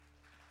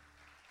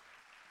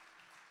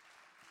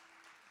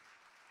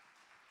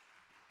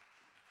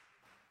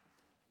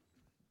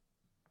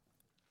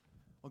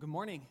Well, good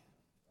morning.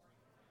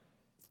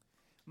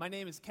 My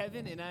name is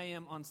Kevin, and I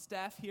am on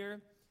staff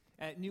here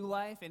at New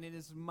Life, and it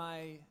is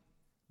my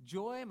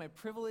joy, my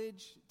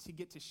privilege to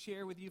get to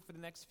share with you for the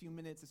next few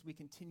minutes as we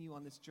continue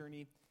on this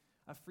journey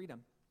of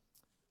freedom.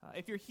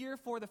 If you're here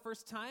for the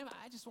first time,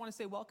 I just want to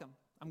say welcome.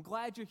 I'm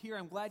glad you're here.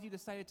 I'm glad you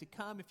decided to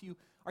come. If you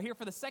are here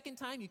for the second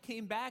time, you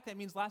came back. That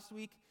means last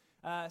week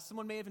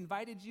someone may have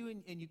invited you,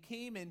 and you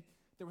came, and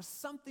there was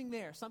something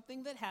there,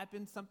 something that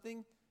happened,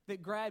 something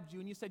that grabbed you,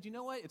 and you said, you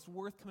know what, it's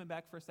worth coming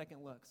back for a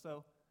second look.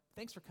 So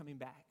thanks for coming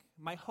back.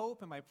 My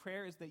hope and my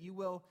prayer is that you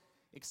will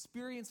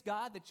experience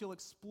God, that you'll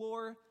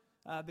explore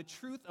the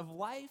truth of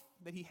life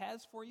that He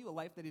has for you, a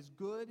life that is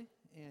good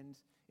and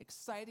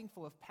exciting,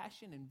 full of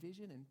passion and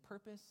vision and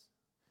purpose.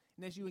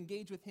 And as you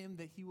engage with Him,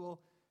 that He will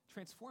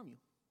transform you,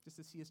 just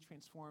as He has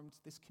transformed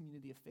this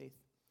community of faith.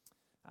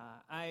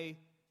 I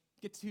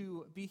get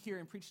to be here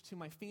and preach to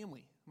my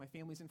family. My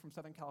family's in from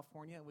Southern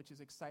California, which is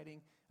exciting.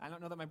 I don't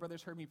know that my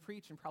brother's heard me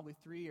preach in probably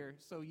 3 or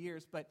so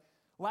years, but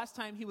last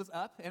time he was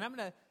up, and I'm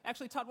going to,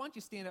 actually, Todd, why don't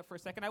you stand up for a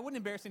second? I wouldn't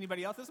embarrass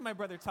anybody else. This is my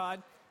brother,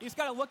 Todd. You just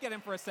got to look at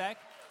him for a sec.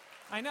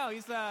 I know,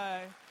 he's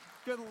a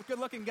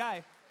good-looking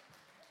guy.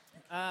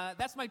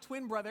 That's my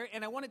twin brother,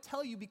 and I want to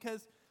tell you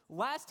because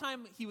last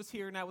time he was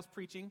here and I was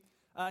preaching,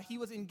 he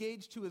was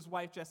engaged to his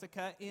wife,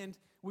 Jessica, and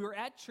we were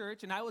at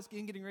church, and I was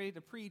getting ready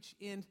to preach,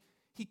 and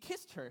he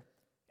kissed her.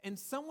 And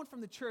someone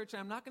from the church, and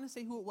I'm not going to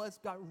say who it was,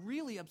 got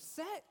really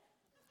upset.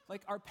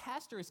 Like, our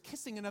pastor is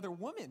kissing another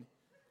woman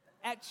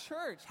at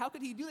church. How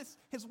could he do this?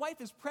 His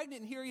wife is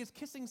pregnant, and here he is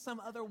kissing some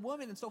other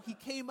woman. And so he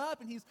came up,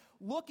 and he's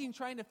looking,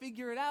 trying to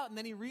figure it out. And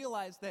then he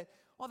realized that,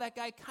 well, that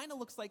guy kind of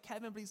looks like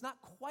Kevin, but he's not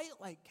quite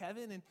like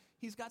Kevin. And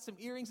he's got some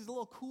earrings. He's a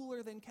little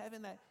cooler than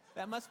Kevin.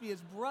 That must be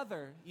his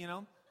brother, you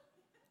know?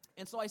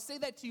 And so I say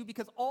that to you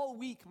because all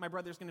week my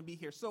brother's going to be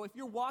here. So if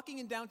you're walking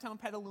in downtown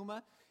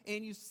Petaluma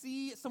and you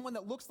see someone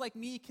that looks like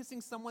me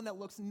kissing someone that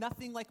looks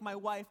nothing like my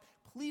wife,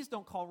 please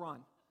don't call Ron.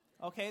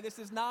 Okay,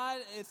 it's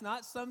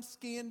not some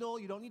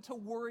scandal. You don't need to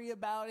worry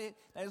about it.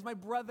 That is my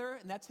brother,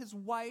 and that's his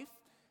wife.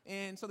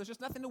 And so there's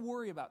just nothing to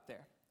worry about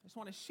there. I just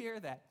want to share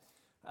that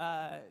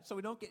so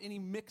we don't get any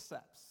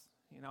mix-ups.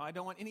 You know, I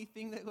don't want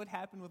anything that would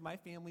happen with my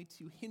family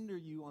to hinder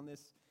you on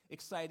this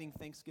exciting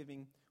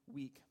Thanksgiving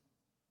week.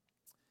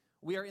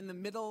 We are in the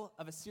middle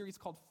of a series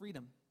called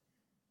Freedom.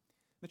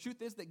 The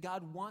truth is that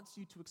God wants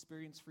you to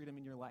experience freedom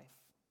in your life.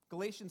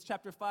 Galatians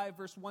chapter 5,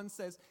 verse 1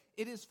 says,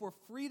 "It is for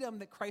freedom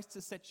that Christ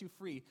has set you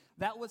free."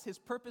 That was His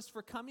purpose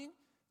for coming.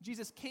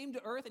 Jesus came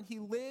to earth and He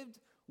lived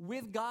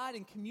with God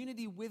in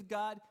community with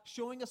God,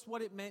 showing us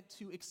what it meant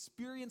to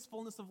experience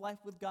fullness of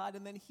life with God.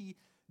 And then He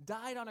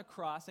died on a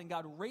cross and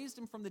God raised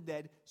Him from the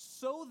dead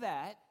so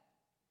that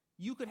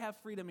you could have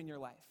freedom in your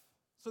life,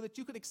 so that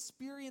you could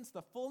experience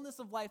the fullness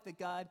of life that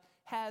God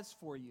has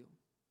for you.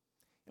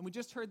 And we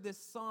just heard this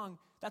song.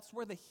 That's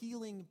where the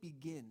healing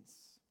begins.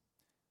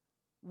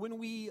 When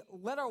we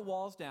let our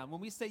walls down,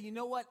 when we say, you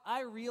know what,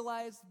 I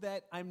realize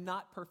that I'm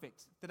not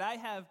perfect, that I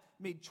have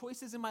made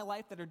choices in my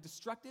life that are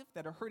destructive,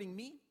 that are hurting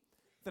me,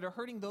 that are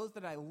hurting those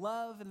that I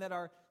love, and that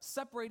are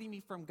separating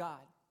me from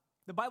God.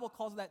 The Bible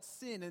calls that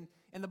sin,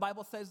 and the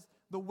Bible says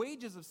the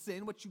wages of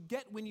sin, what you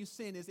get when you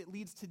sin, is it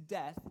leads to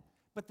death,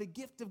 but the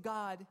gift of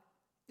God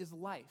is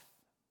life.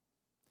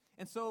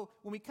 And so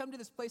when we come to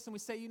this place and we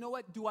say, you know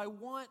what, do I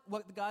want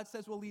what God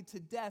says will lead to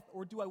death,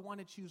 or do I want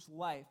to choose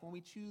life? When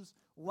we choose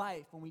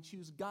life, when we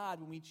choose God,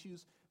 when we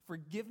choose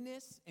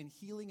forgiveness and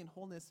healing and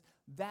wholeness,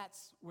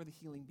 that's where the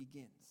healing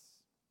begins.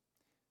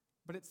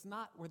 But it's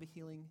not where the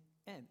healing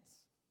ends.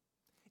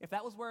 If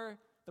that was where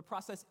the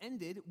process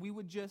ended, we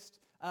would just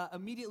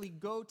immediately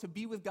go to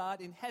be with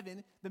God in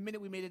heaven the minute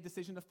we made a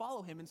decision to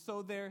follow Him. And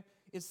so there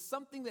is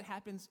something that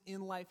happens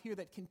in life here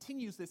that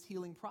continues this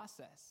healing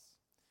process.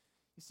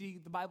 You see,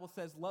 the Bible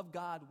says, love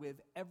God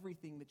with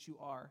everything that you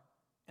are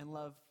and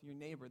love your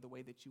neighbor the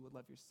way that you would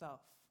love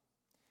yourself.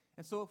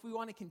 And so if we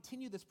want to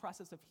continue this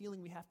process of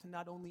healing, we have to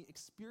not only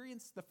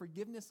experience the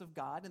forgiveness of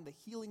God and the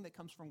healing that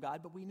comes from God,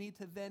 but we need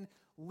to then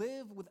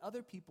live with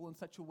other people in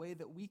such a way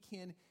that we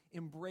can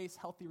embrace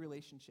healthy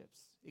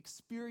relationships,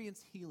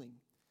 experience healing,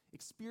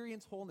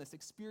 experience wholeness,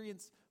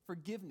 experience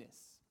forgiveness.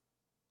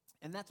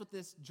 And that's what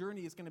this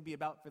journey is going to be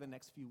about for the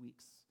next few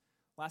weeks.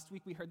 Last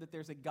week we heard that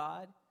there's a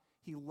God.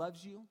 He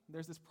loves you.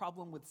 There's this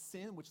problem with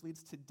sin, which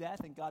leads to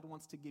death, and God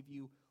wants to give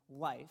you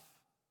life.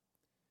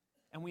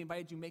 And we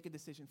invited you to make a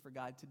decision for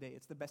God today.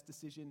 It's the best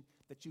decision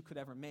that you could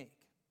ever make.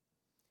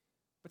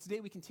 But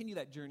today we continue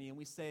that journey, and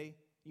we say,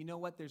 you know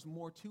what, there's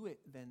more to it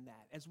than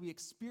that. As we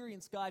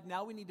experience God,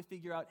 now we need to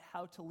figure out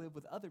how to live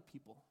with other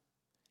people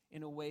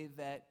in a way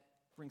that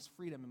brings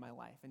freedom in my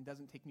life and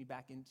doesn't take me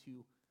back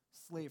into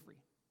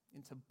slavery,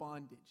 into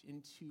bondage,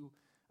 into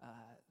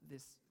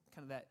this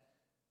kind of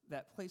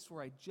that place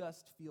where I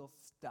just feel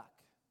stuck,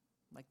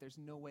 like there's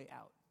no way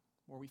out,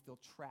 where we feel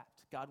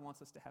trapped. God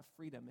wants us to have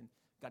freedom, and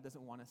God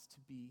doesn't want us to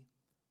be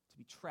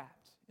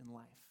trapped in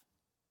life.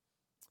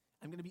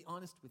 I'm going to be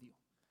honest with you.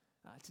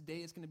 Today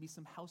is going to be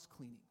some house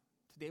cleaning.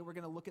 Today we're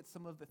going to look at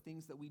some of the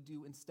things that we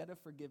do instead of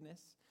forgiveness,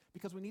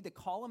 because we need to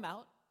call them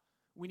out.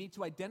 We need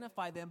to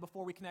identify them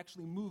before we can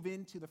actually move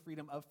into the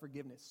freedom of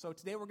forgiveness. So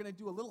today we're going to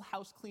do a little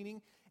house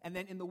cleaning, and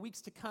then in the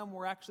weeks to come,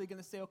 we're actually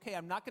going to say, okay,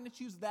 I'm not going to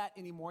choose that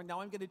anymore.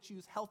 Now I'm going to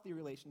choose healthy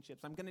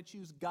relationships. I'm going to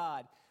choose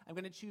God. I'm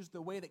going to choose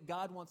the way that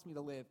God wants me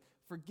to live.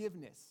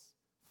 Forgiveness,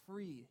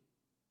 free,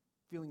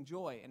 feeling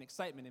joy and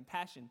excitement and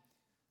passion.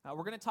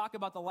 We're going to talk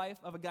about the life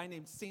of a guy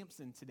named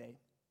Samson today.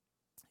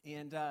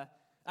 And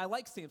I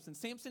like Samson.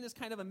 Samson is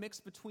kind of a mix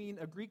between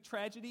a Greek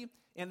tragedy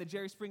and the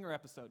Jerry Springer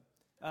episode.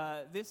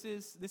 This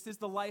is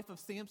the life of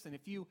Samson.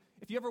 If you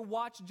ever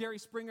watch Jerry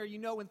Springer, you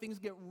know when things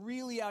get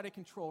really out of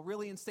control,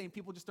 really insane,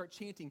 people just start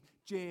chanting,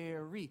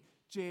 Jerry,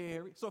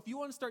 Jerry. So if you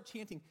want to start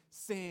chanting,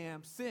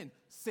 Samson,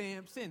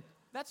 Samson,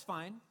 that's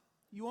fine.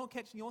 You won't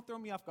throw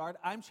me off guard.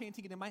 I'm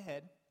chanting it in my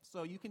head,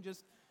 so you can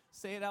just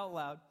say it out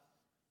loud.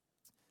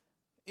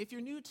 If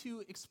you're new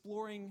to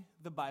exploring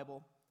the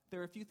Bible,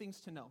 there are a few things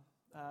to know.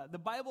 The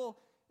Bible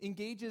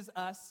engages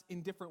us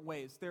in different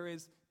ways. There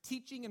is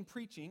teaching and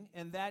preaching,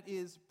 and that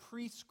is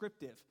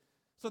prescriptive.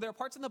 So there are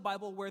parts in the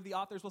Bible where the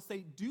authors will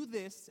say, do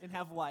this and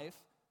have life,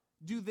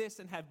 do this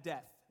and have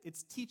death.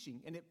 It's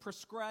teaching, and it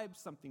prescribes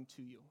something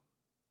to you.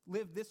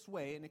 Live this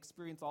way and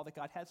experience all that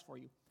God has for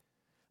you.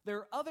 There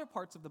are other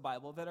parts of the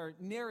Bible that are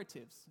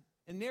narratives,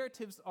 and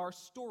narratives are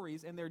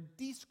stories, and they're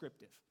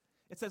descriptive.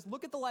 It says,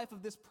 look at the life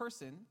of this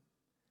person,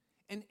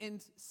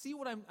 and see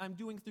what I'm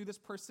doing through this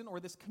person or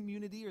this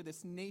community or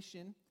this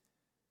nation.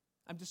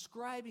 I'm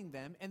describing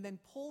them, and then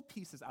pull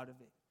pieces out of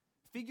it.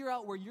 Figure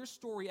out where your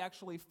story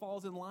actually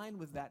falls in line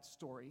with that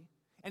story.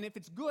 And if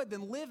it's good,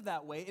 then live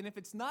that way. And if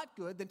it's not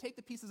good, then take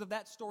the pieces of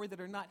that story that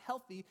are not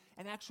healthy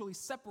and actually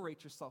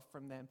separate yourself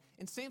from them.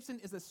 And Samson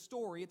is a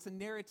story, it's a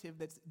narrative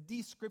that's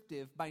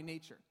descriptive by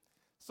nature.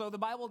 So the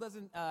Bible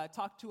doesn't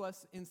talk to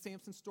us in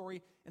Samson's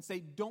story and say,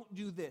 don't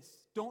do this.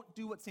 Don't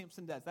do what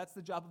Samson does. That's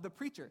the job of the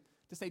preacher,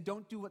 to say,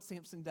 don't do what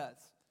Samson does.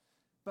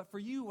 But for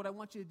you, what I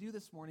want you to do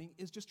this morning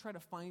is just try to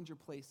find your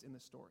place in the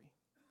story.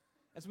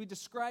 As we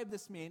describe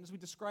this man, as we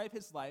describe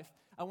his life,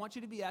 I want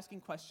you to be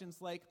asking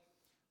questions like,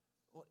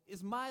 well,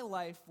 is my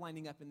life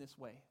lining up in this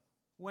way?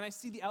 When I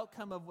see the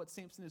outcome of what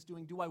Samson is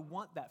doing, do I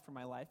want that for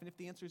my life? And if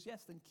the answer is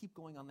yes, then keep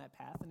going on that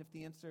path. And if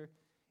the answer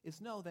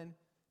is no, then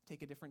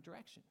take a different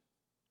direction.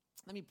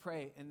 Let me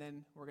pray, and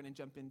then we're going to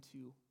jump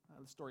into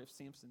the story of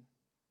Samson.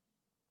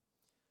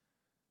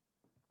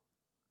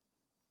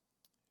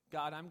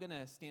 God, I'm going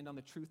to stand on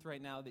the truth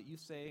right now that you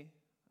say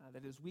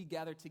that as we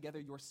gather together,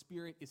 your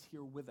Spirit is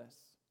here with us.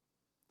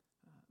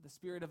 The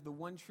Spirit of the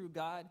one true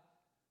God,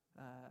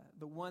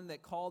 the one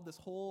that called this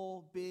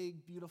whole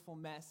big, beautiful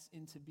mess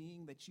into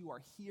being, that you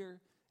are here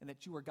and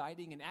that you are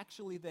guiding, and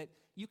actually that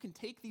you can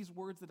take these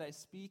words that I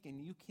speak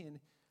and you can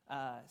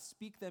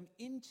speak them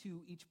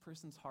into each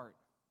person's heart,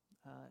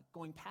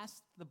 going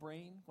past the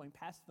brain, going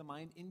past the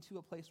mind, into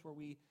a place where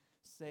we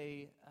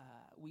say,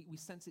 we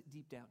sense it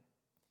deep down.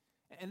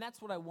 And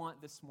that's what I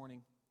want this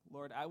morning,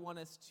 Lord. I want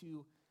us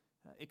to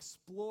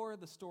explore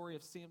the story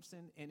of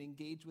Samson and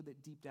engage with it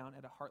deep down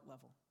at a heart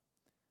level.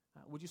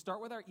 Would you start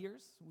with our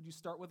ears? Would you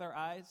start with our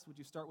eyes? Would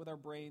you start with our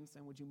brains?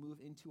 And would you move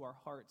into our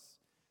hearts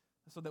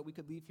so that we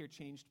could leave here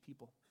changed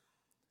people?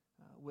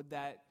 Would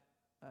that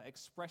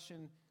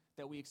expression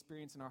that we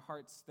experience in our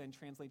hearts then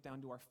translate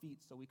down to our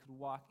feet so we could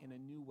walk in a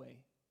new way,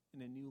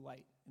 in a new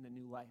light, in a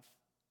new life?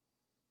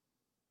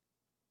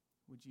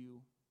 Would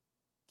you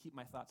keep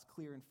my thoughts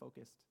clear and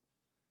focused?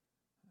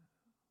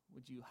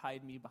 Would you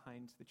hide me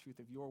behind the truth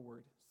of your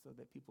word so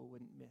that people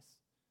wouldn't miss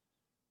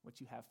what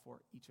you have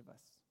for each of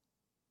us?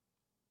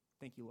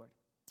 Thank you, Lord.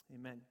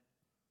 Amen.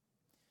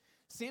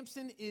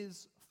 Samson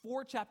is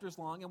 4 chapters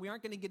long, and we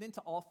aren't going to get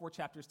into all 4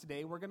 chapters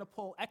today. We're going to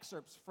pull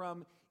excerpts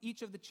from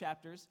each of the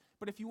chapters.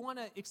 But if you want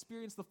to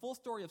experience the full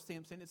story of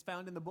Samson, it's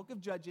found in the book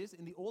of Judges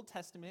in the Old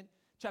Testament,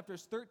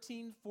 chapters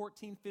 13,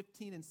 14,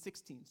 15, and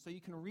 16. So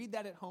you can read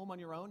that at home on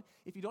your own.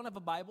 If you don't have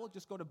a Bible,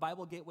 just go to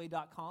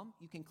BibleGateway.com.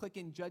 You can click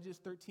in Judges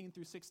 13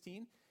 through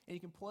 16, and you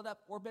can pull it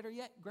up, or better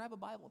yet, grab a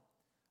Bible.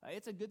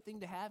 It's a good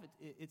thing to have.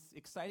 It's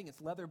exciting. It's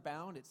leather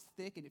bound. It's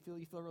thick, and you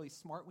feel really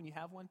smart when you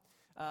have one.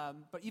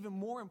 But even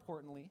more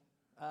importantly,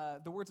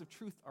 the words of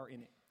truth are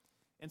in it.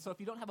 And so if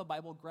you don't have a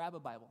Bible, grab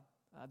a Bible.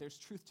 There's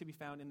truth to be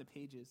found in the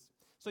pages.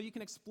 So you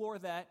can explore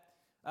that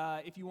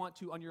if you want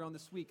to on your own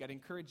this week. I'd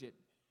encourage it.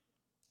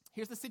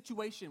 Here's the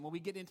situation when we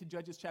get into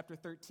Judges chapter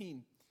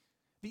 13.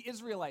 The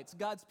Israelites,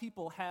 God's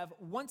people, have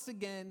once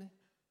again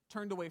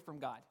turned away from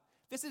God.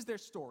 This is their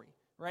story,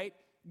 right?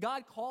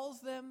 God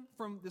calls them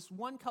from this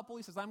one couple.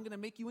 He says, I'm going to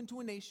make you into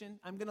a nation.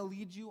 I'm going to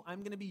lead you. I'm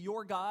going to be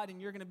your God, and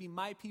you're going to be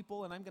my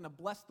people, and I'm going to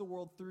bless the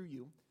world through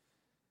you.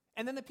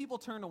 And then the people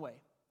turn away.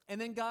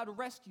 And then God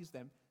rescues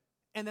them.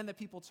 And then the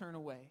people turn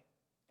away.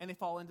 And they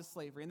fall into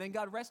slavery. And then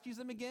God rescues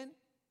them again.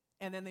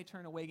 And then they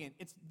turn away again.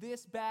 It's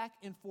this back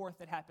and forth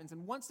that happens.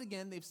 And once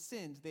again, they've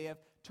sinned. They have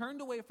turned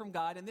away from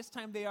God. And this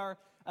time they are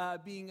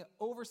being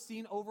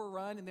overseen,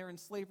 overrun, and they're in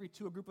slavery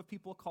to a group of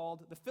people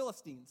called the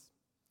Philistines.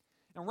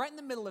 And right in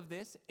the middle of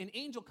this, an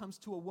angel comes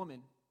to a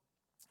woman.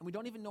 And we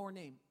don't even know her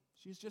name.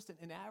 She's just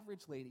an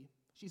average lady.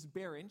 She's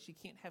barren. She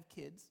can't have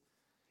kids.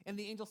 And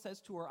the angel says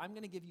to her, I'm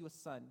going to give you a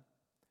son.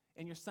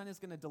 and your son is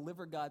going to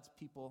deliver God's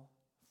people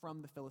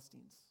from the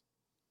Philistines.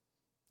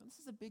 Now, this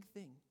is a big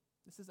thing.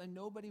 This is a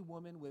nobody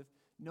woman with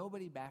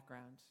nobody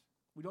background.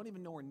 We don't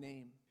even know her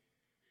name.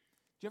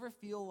 Do you ever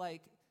feel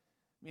like,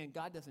 man,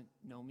 God doesn't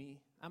know me.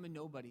 I'm a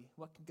nobody.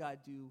 What can God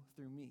do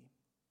through me?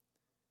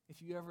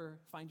 If you ever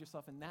find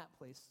yourself in that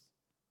place,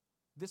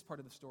 this part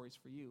of the story is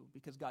for you,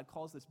 because God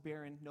calls this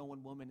barren, no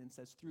one woman and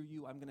says, through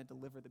you, I'm going to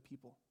deliver the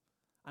people.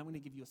 I'm going to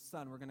give you a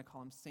son. We're going to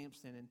call him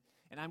Samson.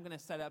 And I'm going to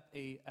set up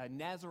a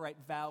Nazirite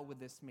vow with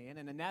this man.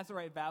 And a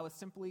Nazirite vow is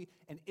simply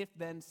an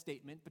if-then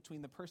statement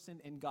between the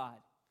person and God.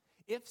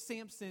 If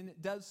Samson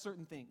does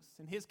certain things,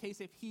 in his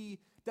case, if he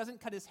doesn't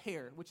cut his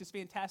hair, which is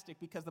fantastic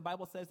because the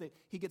Bible says that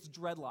he gets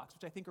dreadlocks,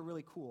 which I think are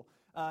really cool.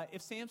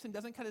 If Samson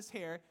doesn't cut his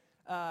hair,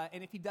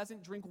 and if he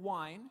doesn't drink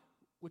wine,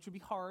 which would be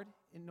hard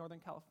in Northern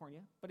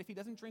California, but if he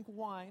doesn't drink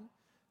wine,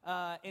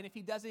 and if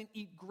he doesn't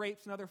eat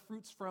grapes and other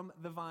fruits from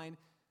the vine,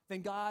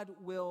 then God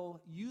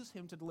will use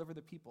him to deliver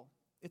the people.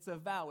 It's a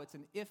vow. It's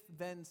an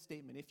if-then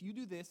statement. If you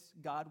do this,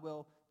 God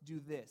will do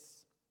this.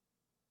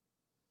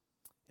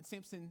 And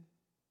Samson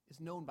is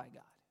known by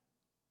God.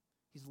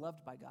 He's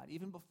loved by God.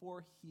 Even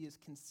before he is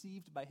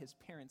conceived by his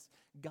parents,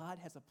 God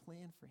has a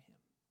plan for him.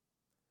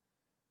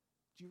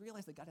 Do you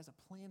realize that God has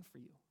a plan for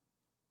you?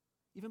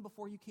 Even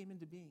before you came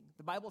into being.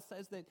 The Bible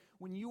says that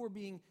when you were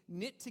being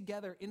knit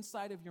together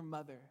inside of your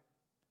mother,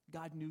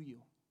 God knew you.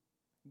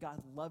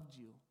 God loved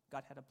you.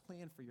 God had a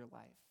plan for your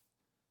life.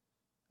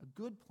 A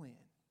good plan,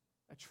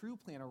 a true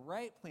plan, a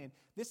right plan.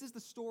 This is the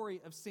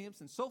story of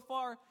Samson. So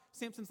far,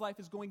 Samson's life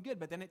is going good,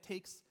 but then it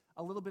takes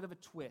a little bit of a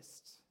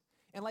twist.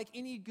 And like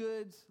any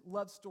good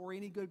love story,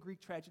 any good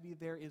Greek tragedy,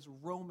 there is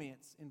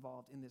romance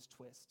involved in this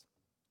twist.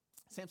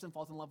 Samson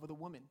falls in love with a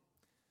woman.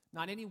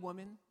 Not any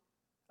woman,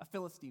 a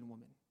Philistine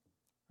woman.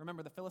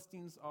 Remember, the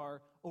Philistines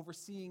are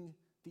overseeing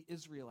the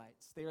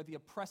Israelites. They are the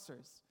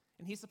oppressors.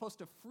 And he's supposed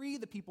to free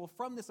the people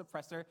from this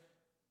oppressor,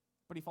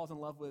 but he falls in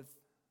love with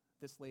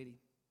this lady.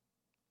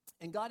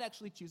 And God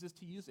actually chooses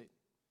to use it,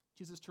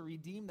 chooses to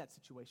redeem that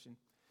situation.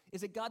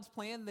 Is it God's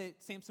plan that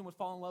Samson would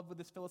fall in love with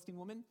this Philistine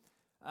woman?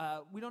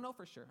 We don't know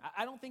for sure.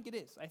 I don't think it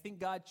is. I think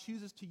God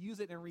chooses to use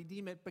it and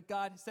redeem it, but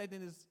God said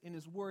in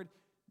his word,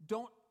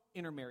 don't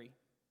intermarry.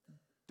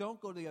 Don't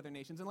go to the other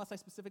nations unless I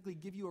specifically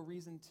give you a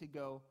reason to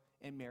go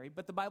and marry.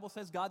 But the Bible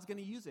says God's going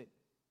to use it.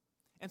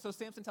 And so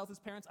Samson tells his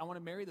parents, I want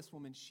to marry this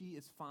woman. She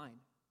is fine.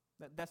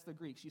 That's the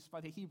Greek. She's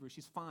the Hebrew.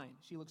 She's fine.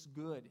 She looks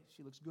good.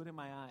 She looks good in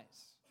my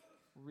eyes.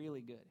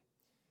 Really good.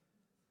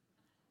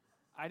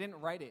 I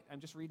didn't write it. I'm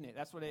just reading it.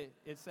 That's what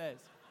it says.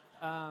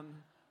 So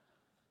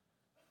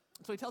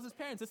he tells his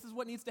parents, this is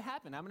what needs to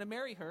happen. I'm going to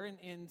marry her,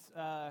 and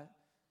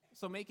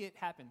so make it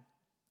happen.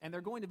 And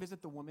they're going to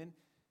visit the woman,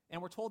 and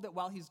we're told that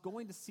while he's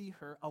going to see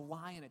her, a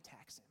lion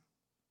attacks him.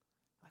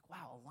 Like,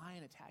 wow, a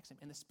lion attacks him.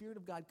 And the Spirit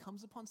of God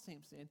comes upon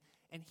Samson,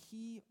 and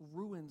he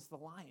ruins the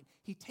lion.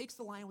 He takes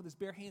the lion with his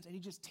bare hands, and he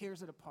just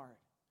tears it apart.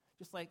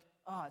 Just like,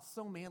 it's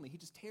so manly. He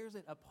just tears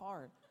it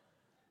apart.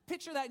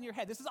 Picture that in your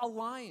head. This is a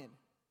lion,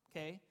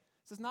 okay?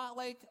 This is not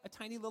like a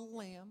tiny little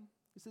lamb.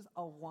 This is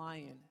a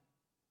lion.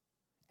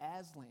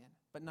 Aslan,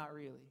 but not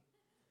really.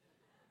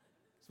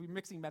 So we're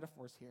mixing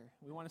metaphors here.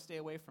 We want to stay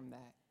away from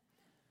that.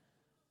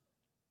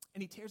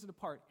 And he tears it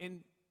apart.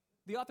 And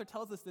the author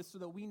tells us this so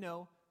that we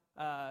know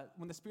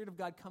when the Spirit of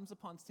God comes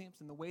upon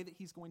Samson, the way that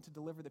he's going to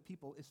deliver the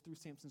people is through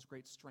Samson's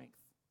great strength.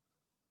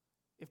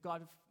 If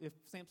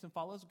Samson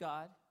follows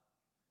God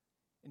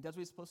and does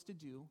what he's supposed to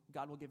do,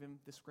 God will give him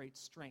this great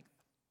strength.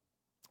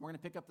 We're going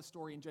to pick up the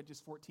story in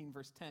Judges 14,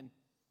 verse 10.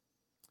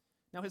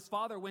 Now his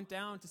father went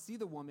down to see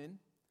the woman,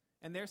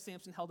 and there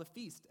Samson held a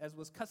feast, as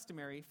was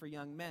customary for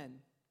young men.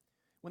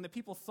 When the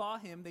people saw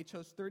him, they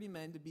chose 30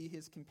 men to be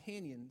his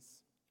companions.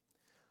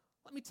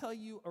 Let me tell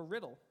you a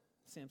riddle,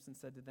 Samson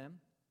said to them.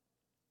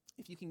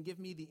 If you can give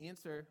me the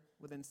answer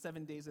within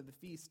 7 days of the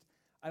feast,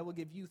 I will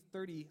give you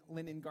 30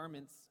 linen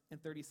garments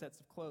and 30 sets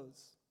of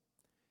clothes.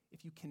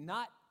 If you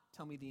cannot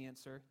tell me the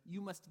answer,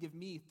 you must give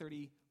me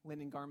 30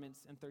 linen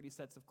garments and 30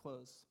 sets of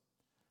clothes.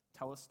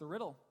 Tell us the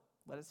riddle.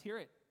 Let us hear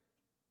it.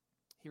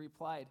 He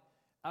replied,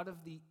 out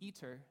of the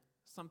eater,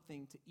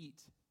 something to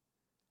eat.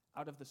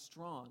 Out of the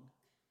strong,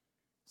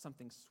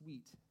 something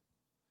sweet.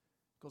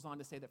 Goes on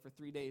to say that for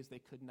 3 days they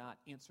could not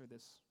answer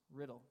this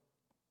riddle.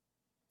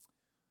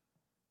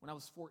 When I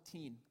was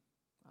 14,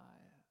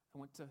 I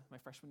went to my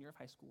freshman year of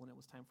high school, and it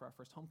was time for our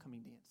first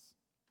homecoming dance.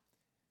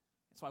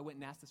 And so I went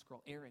and asked this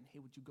girl, Erin, hey,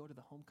 would you go to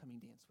the homecoming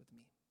dance with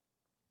me?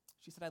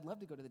 She said, I'd love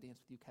to go to the dance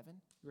with you, Kevin.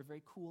 You're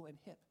very cool and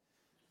hip.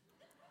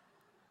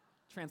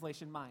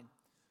 Translation, mine.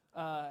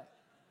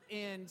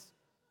 And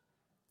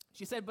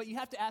she said, but you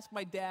have to ask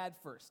my dad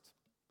first.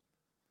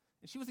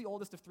 And she was the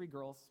oldest of 3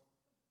 girls.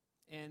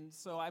 And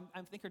so I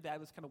think her dad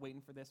was kind of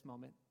waiting for this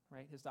moment,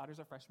 right? His daughter's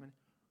a freshman.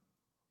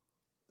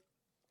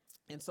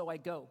 And so I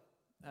go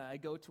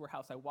to her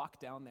house. I walk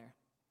down there.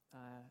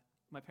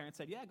 My parents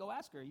said, yeah, go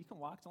ask her. You can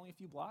walk. It's only a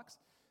few blocks.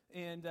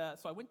 And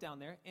so I went down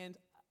there, and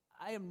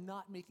I am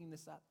not making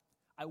this up.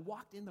 I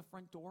walked in the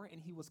front door,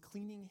 and he was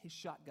cleaning his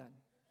shotgun.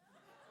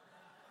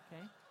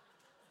 Okay?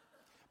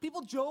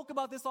 People joke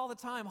about this all the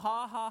time.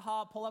 Ha, ha,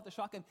 ha, pull out the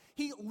shotgun.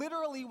 He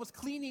literally was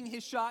cleaning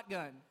his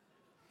shotgun.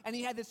 And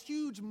he had this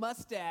huge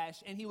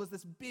mustache, and he was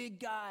this big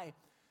guy.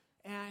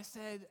 And I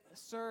said,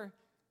 "Sir,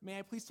 may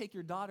I please take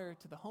your daughter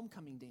to the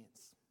homecoming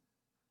dance?"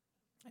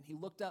 And he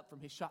looked up from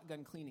his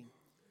shotgun cleaning.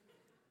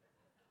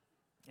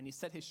 And he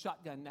set his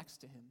shotgun next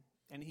to him.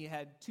 And he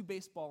had 2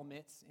 baseball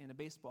mitts and a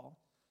baseball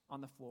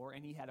on the floor,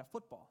 and he had a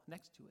football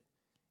next to it.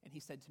 And he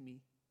said to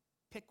me,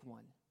 "Pick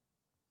one."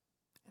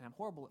 And I'm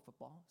horrible at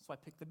football, so I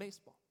picked the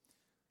baseball.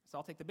 So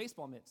 "I'll take the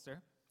baseball mitt,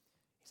 sir."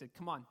 He said,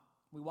 "Come on."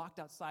 We walked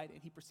outside,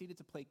 and he proceeded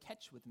to play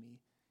catch with me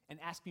and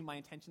ask me my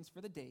intentions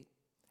for the date,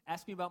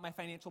 ask me about my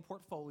financial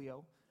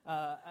portfolio,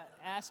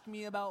 ask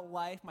me about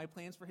life, my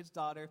plans for his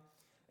daughter,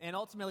 and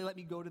ultimately let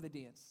me go to the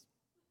dance.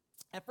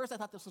 At first, I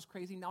thought this was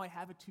crazy. Now I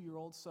have a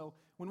 2-year-old, so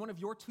when one of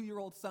your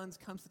 2-year-old sons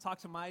comes to talk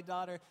to my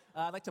daughter,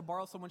 I'd like to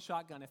borrow someone's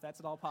shotgun, if that's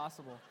at all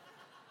possible.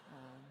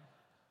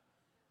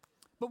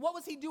 But what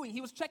was he doing?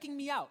 He was checking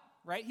me out,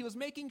 right? He was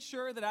making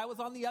sure that I was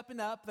on the up and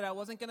up, that I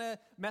wasn't going to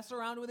mess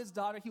around with his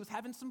daughter. He was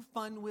having some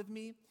fun with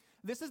me.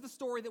 This is the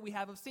story that we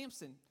have of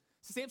Samson.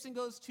 So Samson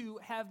goes to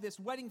have this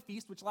wedding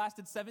feast, which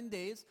lasted 7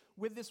 days,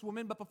 with this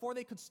woman. But before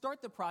they could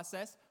start the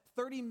process,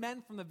 30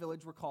 men from the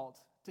village were called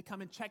to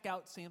come and check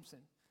out Samson.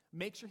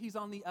 Make sure he's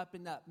on the up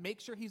and up. Make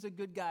sure he's a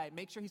good guy.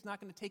 Make sure he's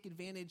not going to take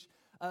advantage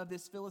of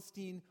this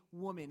Philistine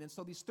woman. And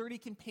so these 30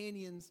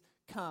 companions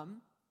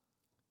come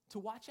to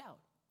watch out.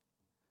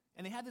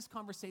 And they had this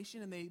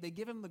conversation, and they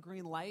give him the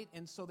green light,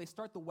 and so they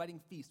start the wedding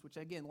feast, which,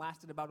 again,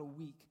 lasted about a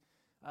week.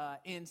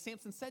 And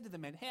Samson said to the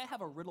men, "Hey, I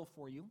have a riddle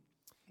for you.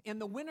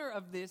 And the winner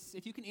of this,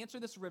 if you can answer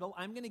this riddle,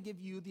 I'm going to give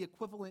you the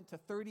equivalent to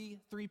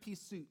 30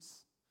 three-piece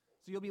suits.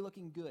 So you'll be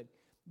looking good.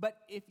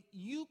 But if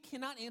you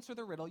cannot answer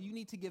the riddle, you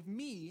need to give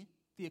me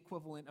the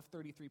equivalent of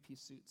 30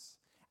 three-piece suits."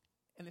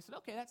 And they said,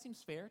 "Okay, that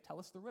seems fair. Tell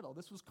us the riddle."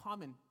 This was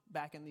common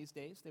back in these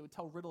days. They would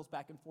tell riddles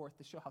back and forth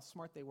to show how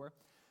smart they were.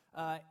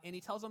 And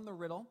he tells them the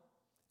riddle.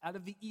 Out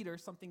of the eater,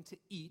 something to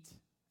eat.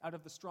 Out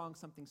of the strong,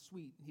 something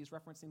sweet. And he's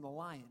referencing the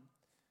lion.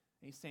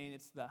 And he's saying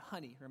it's the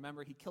honey.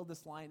 Remember, he killed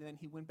this lion, and then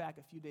he went back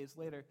a few days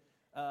later.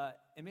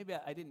 And maybe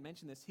I didn't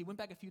mention this. He went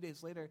back a few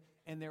days later,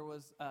 and there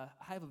was a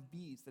hive of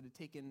bees that had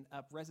taken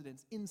up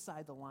residence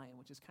inside the lion,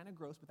 which is kind of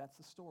gross, but that's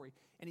the story.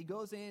 And he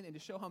goes in, and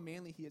to show how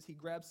manly he is, he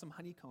grabs some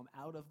honeycomb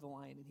out of the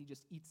lion, and he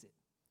just eats it.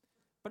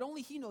 But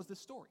only he knows this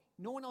story.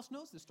 No one else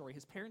knows this story.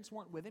 His parents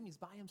weren't with him. He's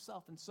by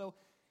himself. And so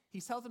he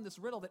tells them this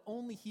riddle that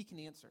only he can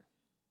answer.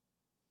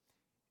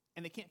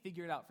 And they can't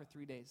figure it out for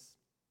 3 days.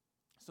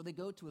 So they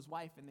go to his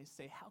wife and they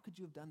say, "How could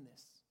you have done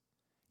this?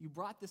 You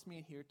brought this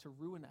man here to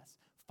ruin us.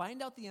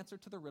 Find out the answer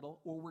to the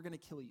riddle, or we're going to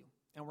kill you,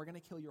 and we're going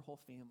to kill your whole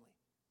family."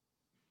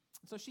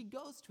 And so she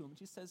goes to him and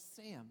she says,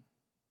 "Sam,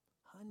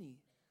 honey,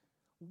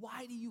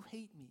 why do you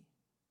hate me?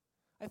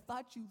 I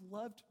thought you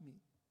loved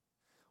me.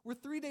 We're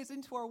 3 days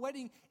into our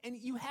wedding,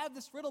 and you have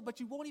this riddle, but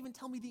you won't even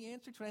tell me the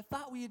answer to it. I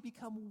thought we had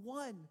become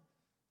one."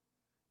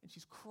 And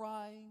she's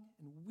crying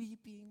and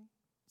weeping,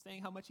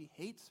 saying how much he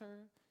hates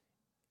her.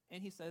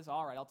 And he says,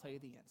 "All right, I'll tell you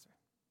the answer."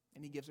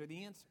 And he gives her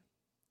the answer.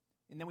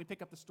 And then we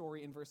pick up the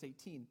story in verse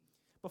 18.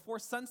 Before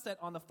sunset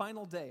on the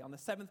final day, on the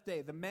 7th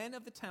day, the men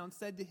of the town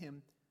said to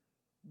him,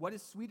 "What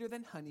is sweeter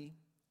than honey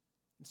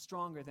and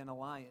stronger than a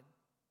lion?"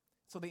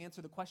 So they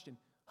answer the question,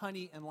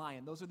 honey and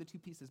lion. Those are the 2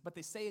 pieces. But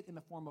they say it in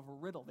the form of a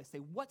riddle. They say,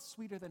 "What's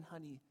sweeter than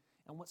honey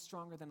and what's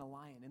stronger than a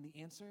lion?" And the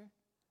answer,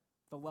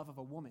 the love of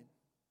a woman.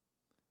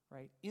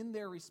 Right? In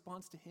their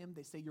response to him,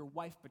 they say, "Your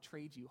wife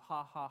betrayed you.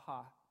 Ha, ha,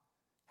 ha.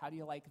 How do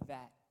you like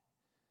that?"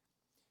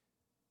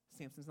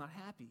 Samson's not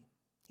happy.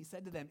 He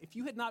said to them, "If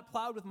you had not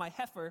plowed with my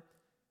heifer,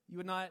 you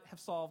would not have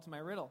solved my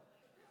riddle."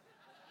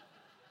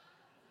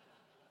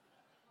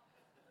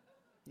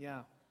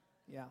 Yeah.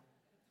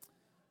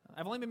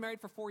 I've only been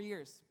married for 4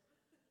 years.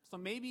 So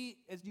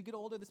maybe as you get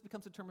older, this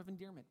becomes a term of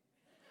endearment.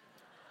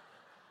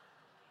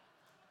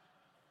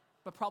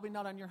 But probably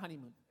not on your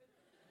honeymoon.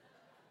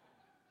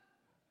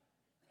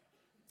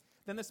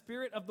 Then the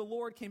Spirit of the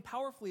Lord came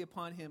powerfully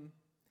upon him.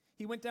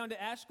 He went down to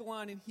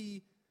Ashkelon, and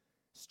he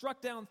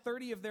struck down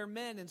 30 of their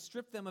men and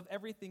stripped them of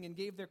everything and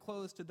gave their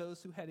clothes to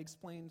those who had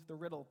explained the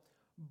riddle.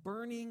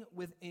 Burning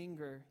with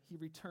anger, he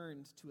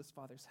returned to his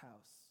father's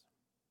house.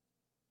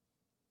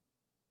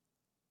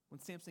 When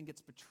Samson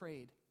gets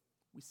betrayed,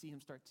 we see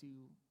him start to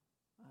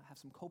have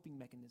some coping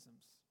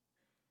mechanisms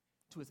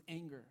to his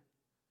anger,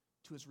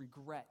 to his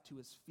regret, to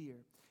his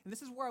fear. And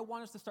this is where I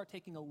want us to start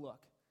taking a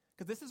look,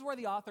 because this is where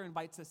the author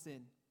invites us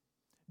in.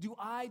 Do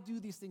I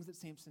do these things that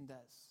Samson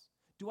does?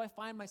 Do I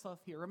find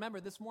myself here? Remember,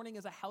 this morning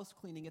is a house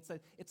cleaning. It's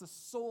a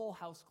soul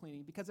house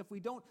cleaning, because if we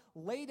don't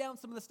lay down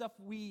some of the stuff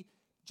we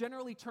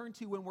generally turn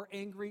to when we're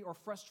angry or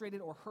frustrated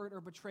or hurt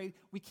or betrayed,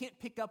 we can't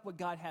pick up what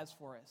God has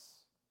for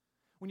us.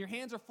 When your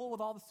hands are full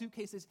with all the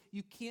suitcases,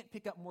 you can't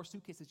pick up more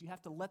suitcases. You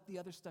have to let the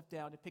other stuff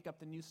down to pick up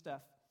the new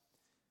stuff.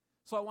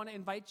 So I want to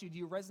invite you, do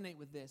you resonate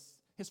with this?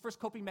 His first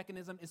coping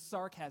mechanism is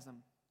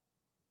sarcasm.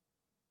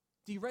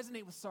 Do you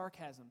resonate with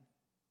sarcasm?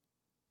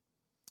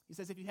 He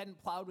says, "If you hadn't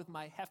plowed with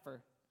my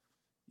heifer,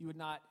 you would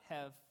not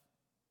have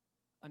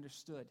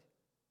understood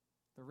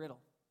the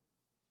riddle."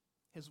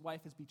 His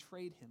wife has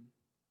betrayed him.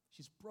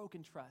 She's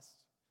broken trust.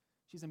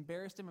 She's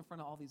embarrassed him in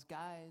front of all these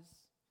guys.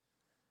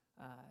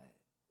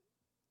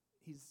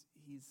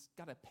 He's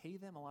got to pay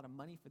them a lot of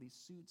money for these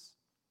suits.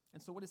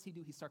 And so what does he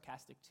do? He's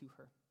sarcastic to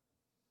her.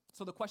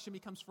 So the question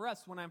becomes for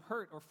us, when I'm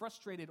hurt or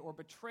frustrated or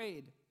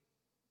betrayed,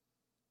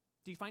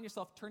 do you find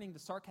yourself turning to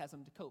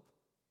sarcasm to cope?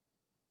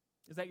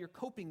 Is that your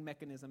coping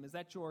mechanism? Is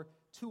that your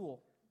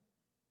tool?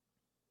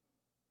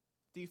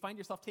 Do you find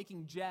yourself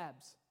taking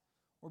jabs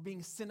or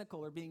being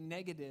cynical or being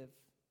negative,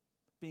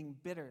 being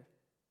bitter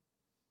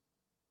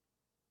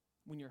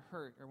when you're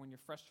hurt or when you're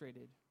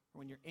frustrated or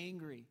when you're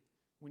angry,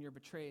 when you're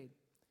betrayed?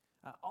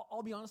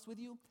 I'll be honest with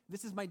you,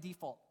 this is my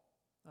default.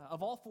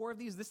 Of all four of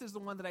these, this is the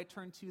one that I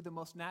turn to the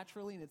most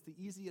naturally, and it's the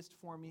easiest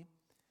for me.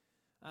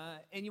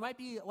 And you might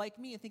be like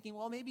me and thinking,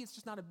 well, maybe it's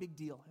just not a big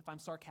deal if I'm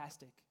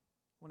sarcastic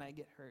when I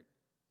get hurt.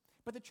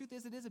 But the truth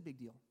is, it is a big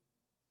deal.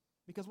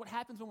 Because what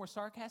happens when we're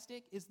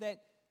sarcastic is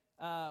that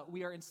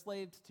we are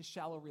enslaved to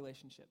shallow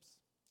relationships.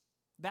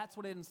 That's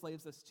what it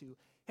enslaves us to.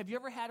 Have you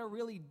ever had a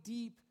really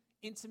deep,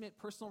 intimate,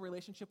 personal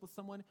relationship with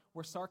someone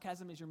where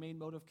sarcasm is your main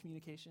mode of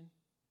communication?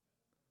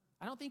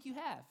 I don't think you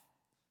have.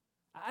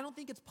 I don't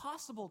think it's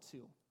possible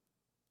to.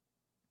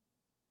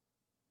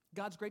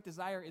 God's great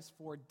desire is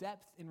for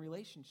depth in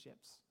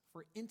relationships,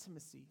 for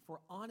intimacy,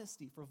 for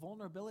honesty, for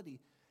vulnerability.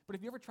 But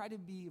if you ever try to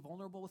be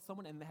vulnerable with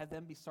someone and have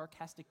them be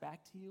sarcastic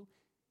back to you,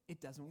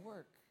 it doesn't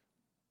work.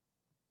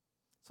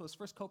 So his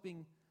first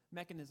coping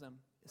mechanism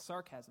is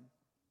sarcasm.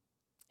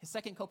 His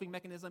second coping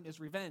mechanism is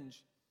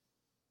revenge.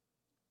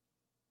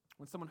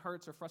 When someone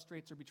hurts or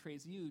frustrates or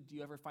betrays you, do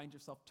you ever find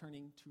yourself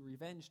turning to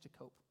revenge to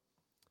cope?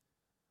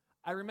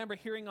 I remember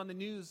hearing on the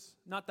news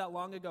not that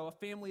long ago, a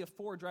family of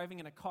 4 driving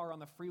in a car on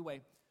the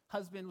freeway.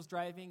 Husband was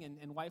driving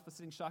and wife was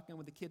sitting shotgun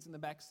with the kids in the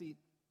back seat.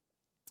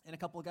 And a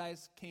couple of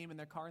guys came in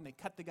their car and they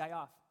cut the guy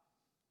off.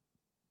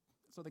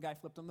 So the guy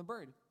flipped on the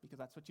bird, because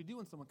that's what you do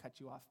when someone cuts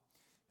you off.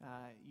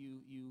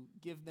 You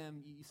give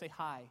them, you say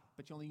hi,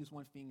 but you only use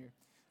one finger.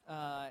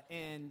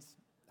 And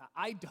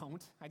I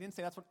don't. I didn't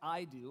say that's what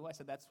I do. I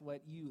said that's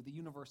what you, the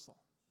universal.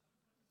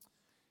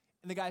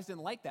 And the guys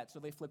didn't like that, so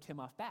they flipped him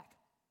off back.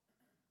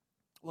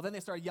 Well, then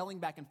they started yelling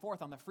back and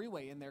forth on the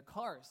freeway in their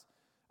cars.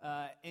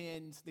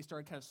 And they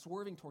started kind of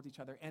swerving towards each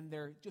other, and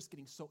they're just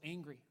getting so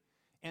angry.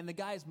 And the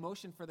guys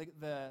motion for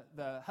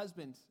the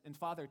husband and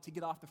father to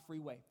get off the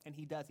freeway. And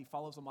he does. He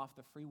follows them off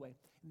the freeway.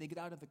 And they get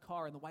out of the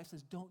car, and the wife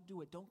says, "Don't do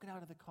it. Don't get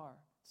out of the car.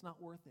 It's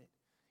not worth it."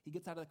 He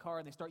gets out of the car,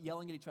 and they start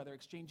yelling at each other,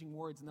 exchanging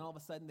words. And then all of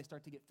a sudden, they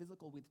start to get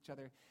physical with each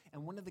other.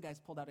 And one of the guys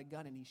pulled out a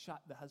gun, and he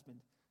shot the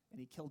husband, and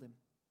he killed him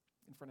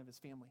in front of his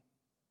family.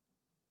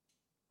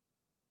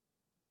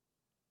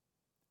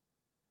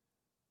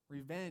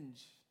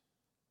 Revenge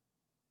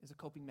is a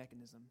coping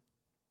mechanism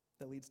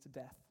that leads to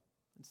death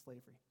and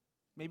slavery.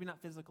 Maybe not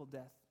physical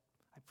death.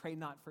 I pray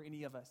not for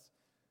any of us.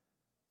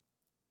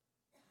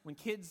 When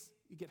kids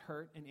get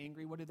hurt and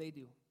angry, what do?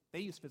 They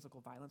use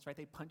physical violence, right?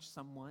 They punch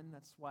someone.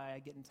 That's why I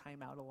get in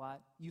timeout a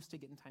lot. Used to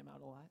get in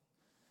timeout a lot.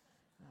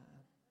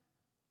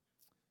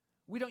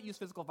 We don't use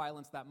physical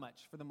violence that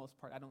much for the most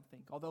part, I don't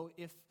think. Although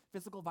if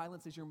physical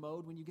violence is your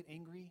mode when you get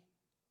angry,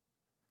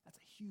 that's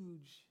a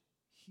huge,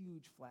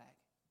 huge flag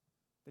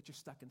that you're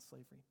stuck in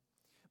slavery.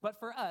 But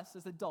for us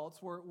as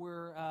adults, we're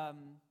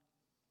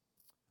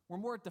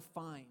more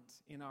defined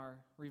in our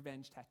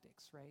revenge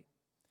tactics, right?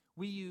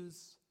 We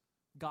use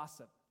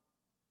gossip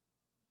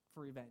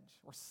for revenge,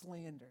 or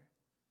slander.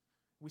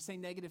 We say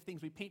negative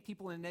things. We paint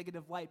people in a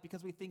negative light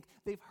because we think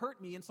they've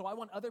hurt me, and so I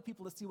want other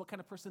people to see what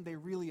kind of person they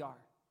really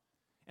are.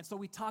 And so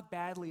we talk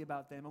badly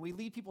about them, and we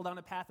lead people down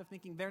a path of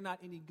thinking they're not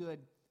any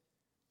good.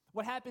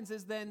 What happens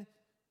is then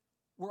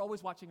we're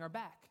always watching our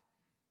back.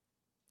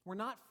 We're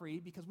not free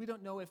because we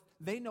don't know if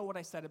they know what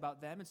I said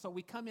about them. And so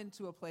we come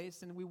into a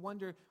place and we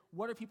wonder,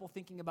 what are people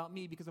thinking about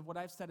me because of what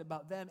I've said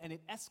about them? And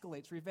it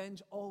escalates.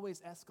 Revenge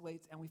always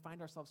escalates, and we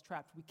find ourselves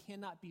trapped. We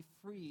cannot be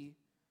free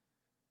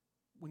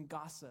when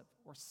gossip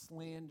or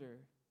slander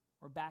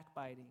or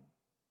backbiting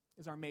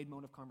is our main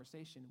mode of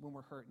conversation, when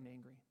we're hurt and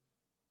angry.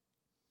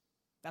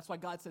 That's why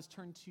God says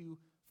turn to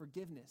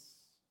forgiveness.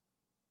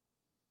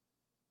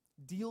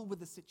 Deal with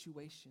the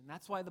situation.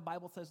 That's why the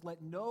Bible says,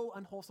 let no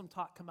unwholesome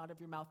talk come out of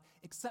your mouth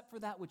except for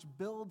that which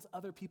builds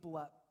other people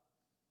up.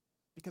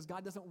 Because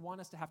God doesn't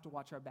want us to have to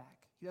watch our back.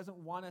 He doesn't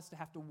want us to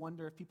have to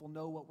wonder if people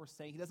know what we're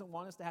saying. He doesn't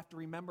want us to have to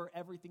remember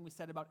everything we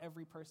said about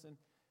every person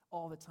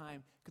all the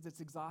time, because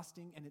it's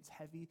exhausting and it's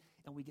heavy,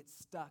 and we get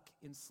stuck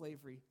in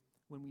slavery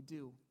when we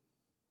do.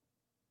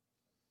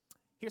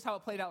 Here's how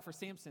it played out for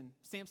Samson.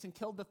 Samson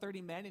killed the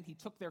 30 men, and he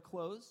took their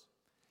clothes.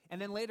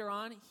 And then later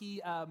on,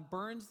 he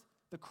burns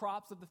the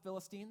crops of the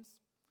Philistines.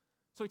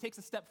 So he takes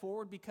a step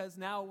forward, because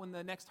now when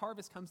the next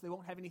harvest comes, they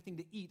won't have anything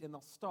to eat and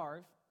they'll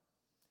starve.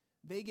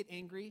 They get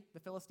angry, the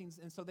Philistines,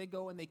 and so they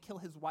go and they kill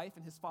his wife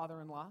and his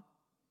father-in-law.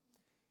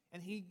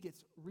 And he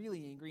gets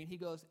really angry, and he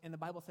goes, and the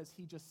Bible says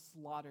he just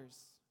slaughters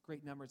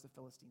great numbers of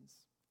Philistines.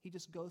 He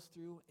just goes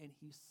through and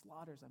he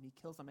slaughters them, he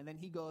kills them, and then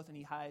he goes and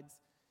he hides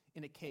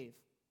in a cave.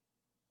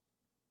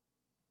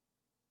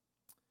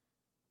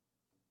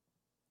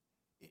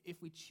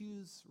 If we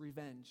choose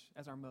revenge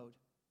as our mode,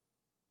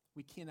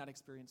 we cannot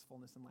experience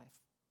fullness in life.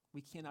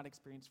 We cannot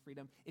experience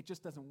freedom. It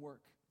just doesn't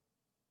work.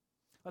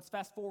 Let's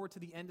fast forward to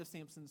the end of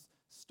Samson's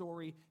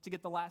story to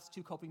get the last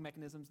two coping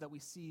mechanisms that we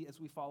see as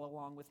we follow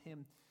along with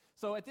him.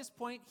 So at this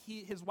point,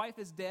 his wife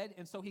is dead,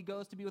 and so he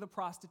goes to be with a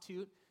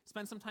prostitute,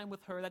 spends some time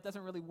with her. That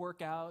doesn't really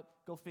work out,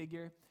 go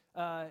figure.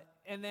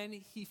 And then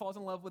he falls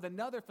in love with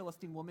another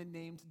Philistine woman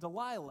named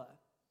Delilah.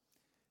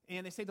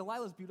 And they say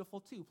Delilah's beautiful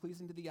too,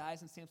 pleasing to the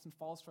eyes, and Samson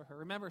falls for her.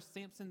 Remember,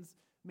 Samson's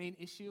main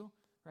issue,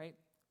 right?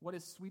 What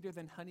is sweeter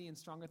than honey and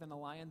stronger than a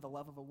lion? The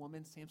love of a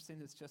woman.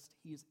 Samson is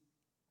he's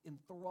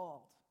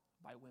enthralled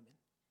by women.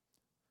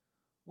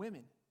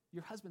 Women,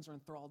 your husbands are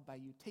enthralled by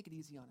you. Take it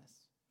easy on us.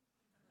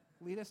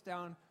 Lead us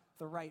down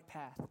the right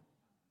path.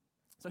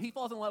 So he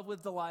falls in love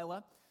with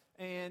Delilah,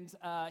 and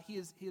he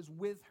is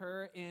with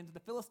her, and the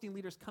Philistine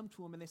leaders come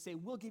to him, and they say,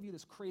 we'll give you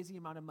this crazy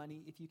amount of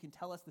money if you can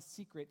tell us the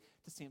secret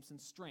to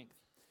Samson's strength.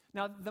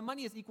 Now, the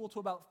money is equal to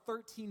about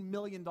 $13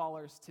 million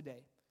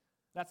today.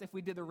 That's if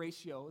we did the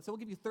ratio. So we'll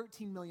give you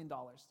 $13 million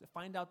to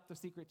find out the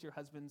secret to your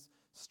husband's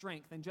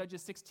strength. And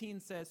Judges 16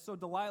 says, so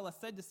Delilah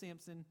said to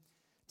Samson,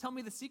 tell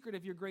me the secret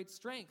of your great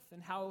strength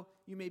and how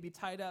you may be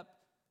tied up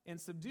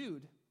and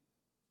subdued.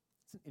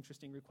 It's an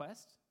interesting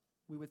request,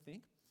 we would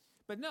think.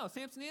 But no,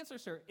 Samson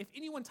answers her, if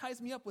anyone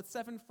ties me up with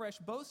 7 fresh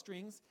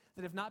bowstrings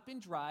that have not been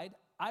dried,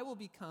 I will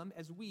become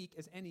as weak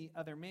as any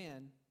other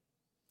man.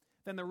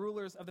 Then the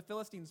rulers of the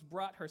Philistines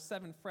brought her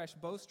 7 fresh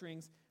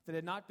bowstrings that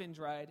had not been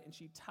dried, and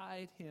she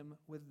tied him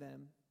with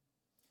them.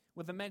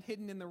 With the men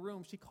hidden in the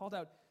room, she called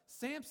out,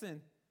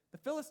 Samson, the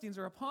Philistines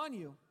are upon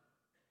you.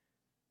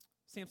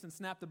 Samson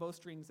snapped the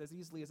bowstrings as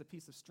easily as a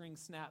piece of string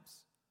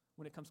snaps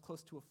when it comes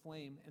close to a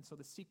flame, and so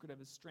the secret of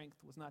his strength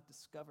was not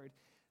discovered.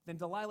 Then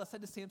Delilah said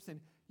to Samson,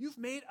 you've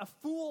made a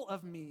fool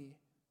of me.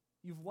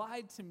 You've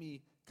lied to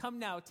me. Come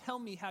now, tell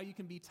me how you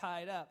can be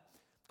tied up.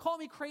 Call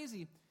me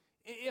crazy.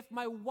 If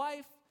my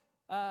wife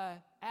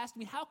asked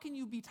me, how can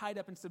you be tied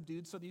up and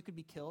subdued so that you could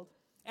be killed?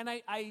 And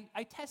I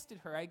tested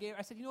her. I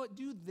said, you know what,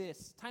 do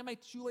this. Tie my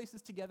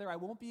shoelaces together. I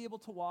won't be able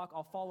to walk.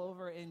 I'll fall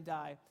over and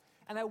die.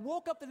 And I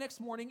woke up the next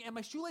morning, and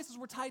my shoelaces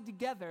were tied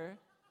together,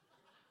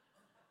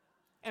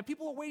 and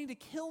people were waiting to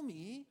kill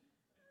me.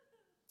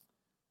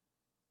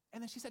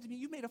 And then she said to me,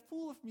 you made a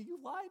fool of me. You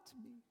lied to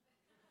me.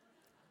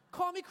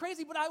 Call me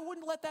crazy, but I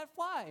wouldn't let that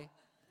fly.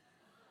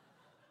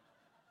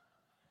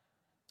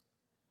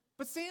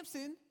 But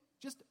Samson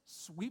just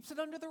sweeps it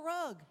under the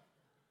rug.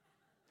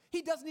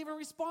 He doesn't even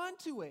respond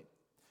to it.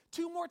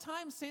 2 more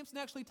times, Samson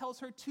actually tells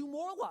her 2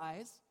 more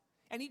lies,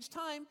 and each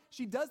time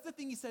she does the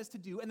thing he says to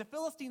do, and the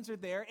Philistines are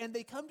there, and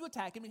they come to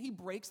attack him, and he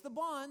breaks the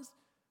bonds,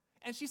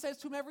 and she says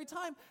to him every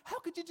time, how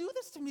could you do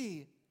this to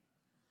me?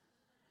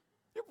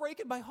 You're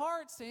breaking my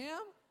heart, Sam.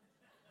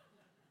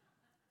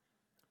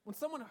 When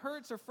someone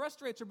hurts or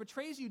frustrates or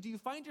betrays you, do you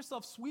find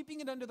yourself sweeping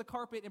it under the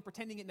carpet and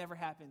pretending it never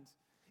happened?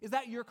 Is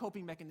that your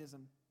coping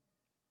mechanism?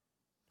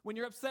 When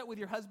you're upset with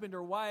your husband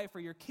or wife or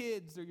your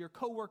kids or your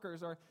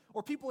coworkers or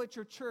people at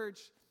your church,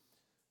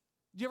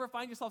 do you ever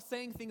find yourself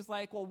saying things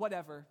like, well,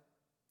 whatever.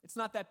 It's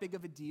not that big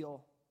of a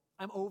deal.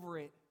 I'm over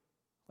it.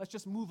 Let's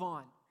just move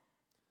on.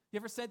 You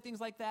ever said things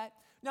like that?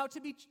 Now,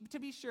 to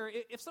be sure,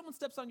 if someone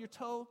steps on your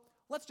toe,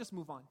 let's just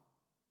move on.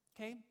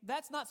 Okay?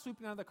 That's not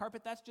sweeping under the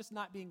carpet. That's just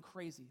not being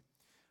crazy.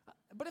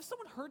 But if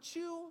someone hurts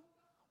you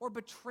or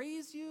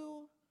betrays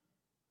you,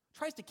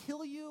 tries to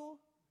kill you,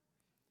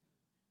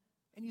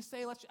 and you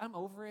say, I'm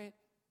over it.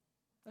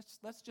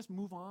 Let's just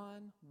move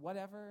on,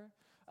 whatever.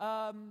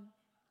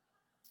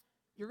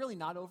 You're really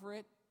not over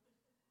it.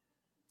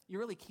 You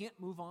really can't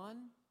move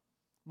on.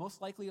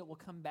 Most likely it will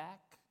come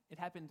back. It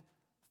happened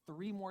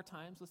 3 more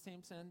times with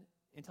Samson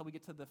until we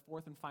get to the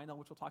 4th and final,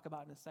 which we'll talk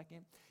about in a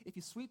second. If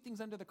you sweep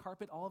things under the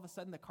carpet, all of a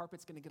sudden the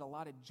carpet's going to get a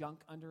lot of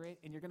junk under it,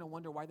 and you're going to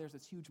wonder why there's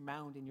this huge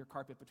mound in your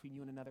carpet between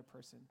you and another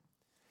person.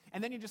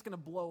 And then you're just going to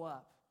blow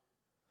up,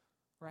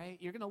 right?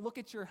 You're going to look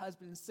at your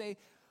husband and say,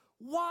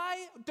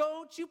 why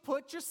don't you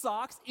put your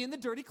socks in the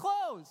dirty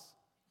clothes?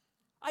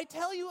 I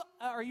tell you,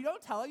 or you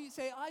don't tell him, you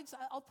say,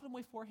 I'll put them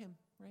away for him,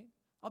 right?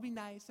 I'll be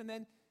nice. And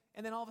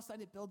then all of a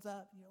sudden it builds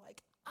up, and you're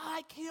like,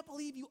 I can't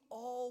believe you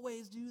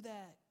always do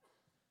that.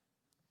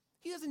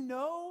 He doesn't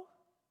know.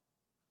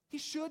 He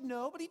should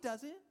know, but he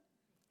doesn't.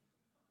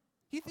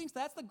 He thinks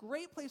that's the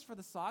great place for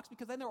the socks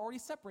because then they're already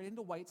separated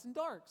into whites and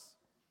darks.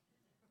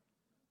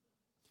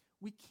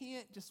 We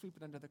can't just sweep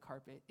it under the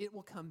carpet. It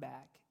will come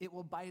back. It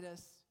will bite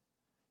us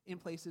in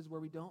places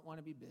where we don't want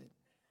to be bit.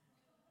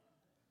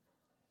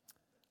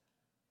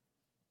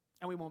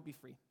 And we won't be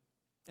free.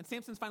 And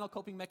Samson's final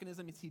coping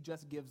mechanism is he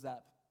just gives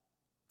up.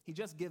 He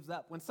just gives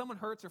up. When someone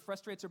hurts or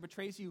frustrates or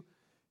betrays you,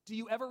 do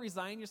you ever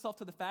resign yourself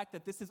to the fact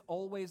that this is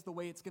always the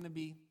way it's going to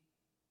be?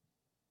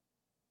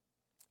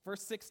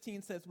 Verse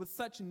 16 says, with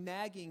such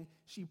nagging,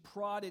 she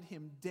prodded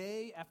him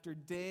day after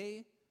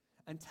day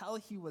until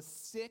he was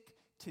sick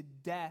to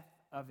death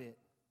of it.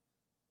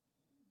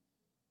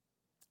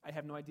 I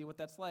have no idea what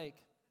that's like.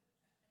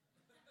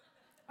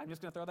 I'm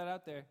just going to throw that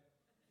out there.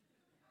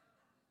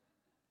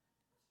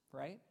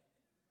 Right?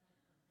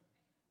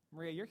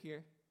 Maria, you're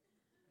here.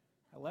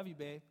 I love you,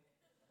 babe.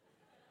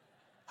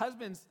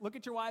 Husbands, look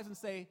at your wives and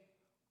say,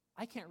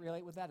 I can't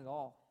relate with that at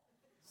all.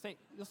 Say,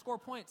 you'll score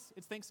points.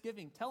 It's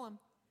Thanksgiving. Tell them.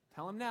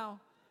 Tell them now.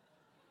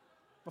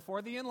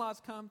 Before the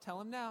in-laws come, tell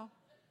them now.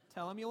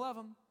 Tell them you love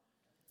them.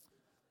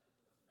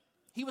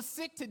 He was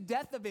sick to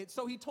death of it,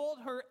 so he told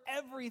her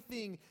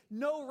everything.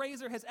 No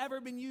razor has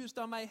ever been used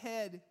on my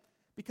head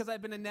because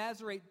I've been a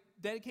Nazarite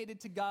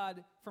dedicated to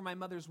God from my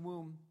mother's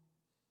womb.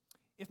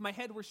 If my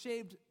head were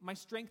shaved, my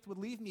strength would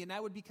leave me, and I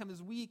would become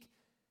as weak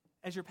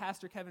as your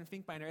pastor, Kevin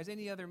Finkbeiner, as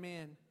any other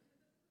man.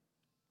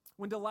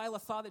 When Delilah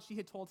saw that she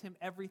had told him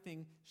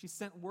everything, she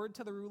sent word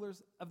to the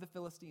rulers of the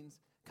Philistines,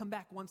 come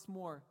back once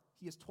more.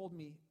 He has told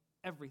me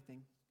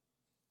everything.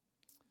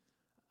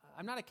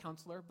 I'm not a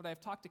counselor, but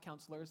I've talked to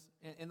counselors,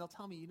 and they'll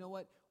tell me, you know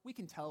what? We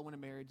can tell when a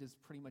marriage is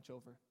pretty much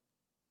over.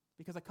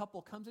 Because a couple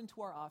comes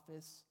into our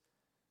office,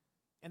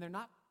 and they're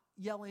not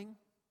yelling,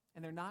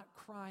 and they're not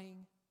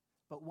crying,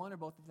 but one or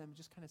both of them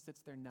just kind of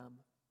sits there numb.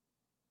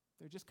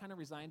 They're just kind of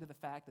resigned to the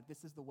fact that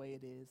this is the way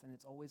it is, and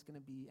it's always going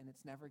to be, and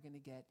it's never going to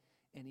get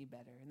any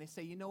better. And they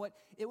say, you know what?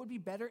 It would be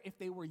better if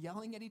they were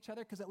yelling at each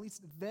other, because at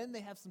least then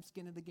they have some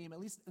skin in the game.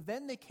 At least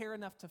then they care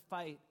enough to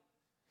fight.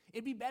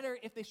 It'd be better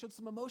if they showed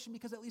some emotion,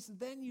 because at least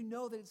then you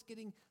know that it's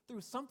getting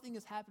through. Something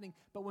is happening.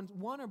 But when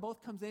one or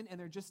both comes in and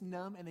they're just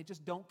numb and they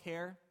just don't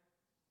care,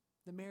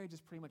 the marriage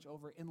is pretty much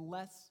over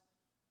unless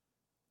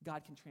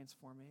God can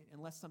transform it,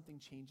 unless something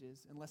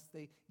changes, unless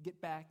they get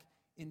back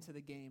into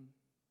the game.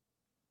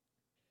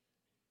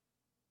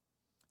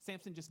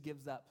 Samson just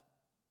gives up.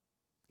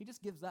 He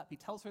just gives up. He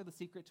tells her the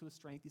secret to his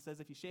strength. He says,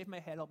 if you shave my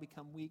head, I'll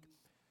become weak.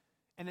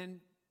 And then,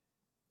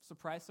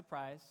 surprise,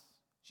 surprise,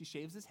 she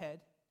shaves his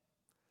head.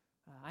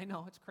 I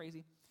know, it's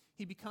crazy.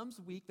 He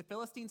becomes weak. The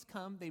Philistines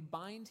come. They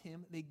bind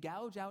him. They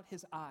gouge out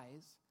his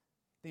eyes.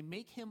 They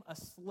make him a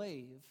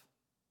slave.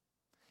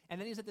 And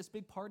then he's at this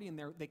big party, and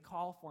they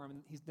call for him,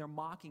 and they're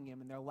mocking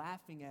him, and they're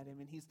laughing at him.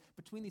 And he's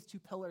between these two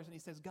pillars, and he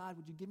says, God,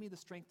 would you give me the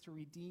strength to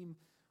redeem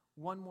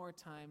one more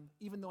time?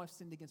 Even though I've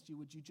sinned against you,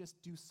 would you just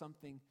do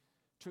something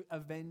to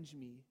avenge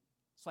me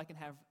so I can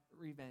have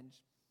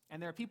revenge?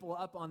 And there are people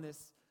up on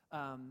this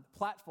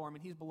platform,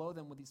 and he's below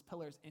them with these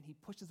pillars, and he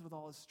pushes with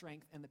all his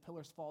strength, and the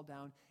pillars fall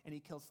down, and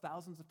he kills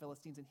thousands of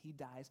Philistines, and he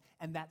dies.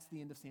 And that's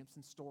the end of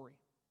Samson's story.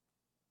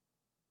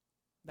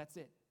 That's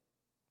it.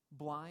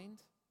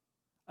 Blind,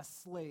 a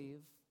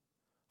slave,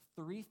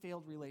 3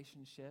 failed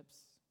relationships,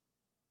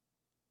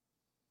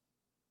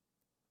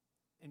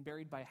 and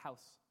buried by a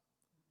house.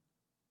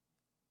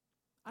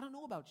 I don't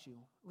know about you.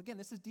 Again,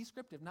 this is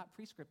descriptive, not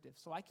prescriptive,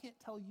 so I can't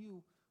tell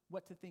you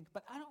what to think,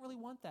 but I don't really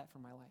want that for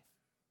my life.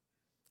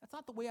 That's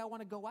not the way I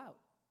want to go out.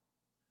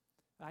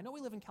 I know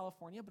we live in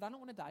California, but I don't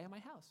want to die in my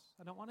house.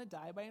 I don't want to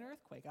die by an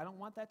earthquake. I don't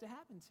want that to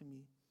happen to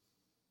me.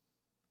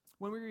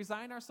 When we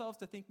resign ourselves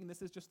to thinking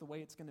this is just the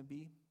way it's going to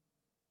be,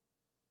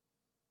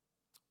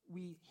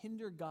 we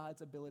hinder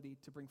God's ability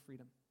to bring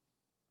freedom.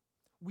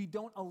 We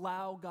don't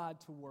allow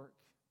God to work.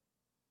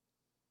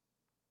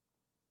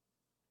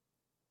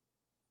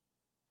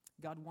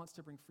 God wants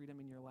to bring freedom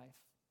in your life.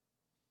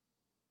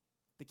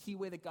 The key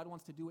way that God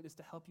wants to do it is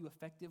to help you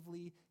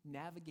effectively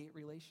navigate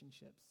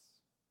relationships.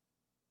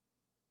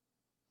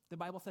 The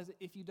Bible says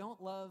if you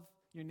don't love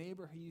your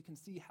neighbor who you can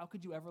see, how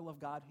could you ever love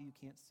God who you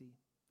can't see?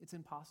 It's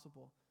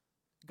impossible.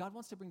 God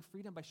wants to bring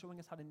freedom by showing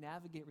us how to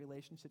navigate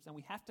relationships, and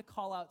we have to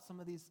call out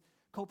some of these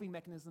coping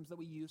mechanisms that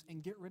we use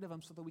and get rid of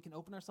them so that we can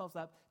open ourselves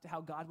up to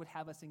how God would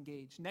have us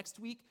engage. Next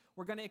week,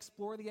 we're going to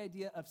explore the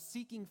idea of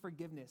seeking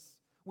forgiveness.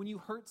 When you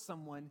hurt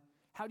someone,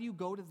 how do you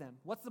go to them?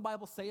 What's the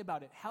Bible say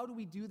about it? How do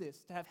we do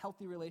this to have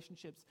healthy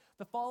relationships?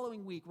 The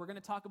following week, we're going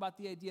to talk about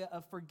the idea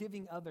of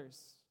forgiving others.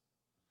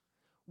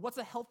 What's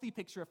a healthy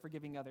picture of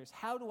forgiving others?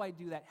 How do I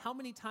do that? How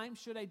many times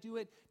should I do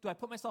it? Do I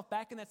put myself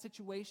back in that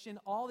situation?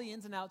 All the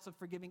ins and outs of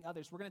forgiving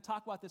others. We're going to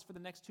talk about this for the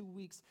next 2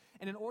 weeks.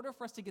 And in order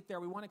for us to get there,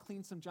 we want to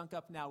clean some junk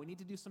up now. We need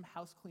to do some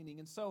house cleaning.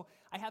 And so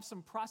I have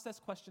some process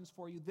questions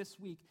for you this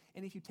week.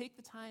 And if you take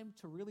the time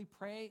to really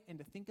pray and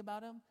to think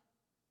about them,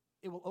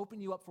 it will open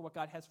you up for what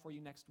God has for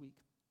you next week.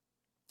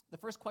 The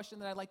first question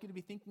that I'd like you to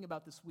be thinking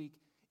about this week,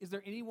 is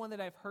there anyone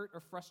that I've hurt or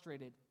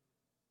frustrated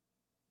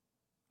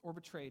or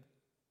betrayed?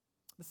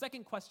 The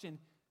second question,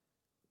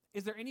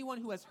 is there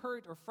anyone who has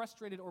hurt or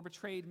frustrated or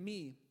betrayed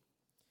me?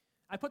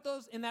 I put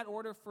those in that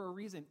order for a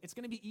reason. It's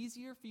going to be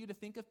easier for you to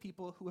think of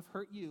people who have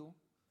hurt you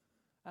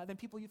than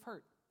people you've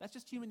hurt. That's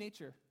just human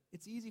nature.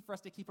 It's easy for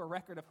us to keep a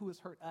record of who has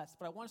hurt us,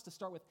 but I want us to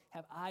start with,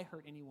 have I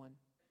hurt anyone?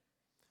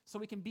 So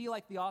we can be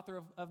like the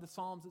author of the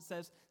Psalms that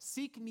says,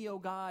 seek me, O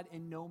God,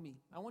 and know me.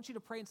 I want you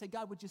to pray and say,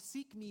 God, would you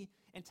seek me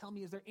and tell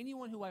me, is there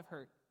anyone who I've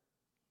hurt?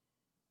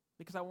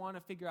 Because I want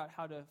to figure out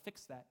how to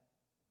fix that,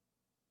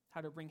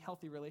 how to bring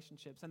healthy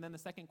relationships. And then the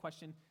second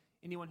question,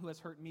 anyone who has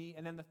hurt me.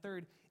 And then the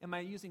third, am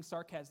I using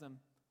sarcasm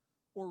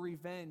or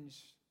revenge?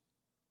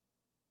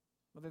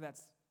 Whether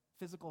that's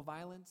physical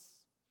violence,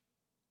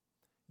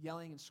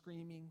 yelling and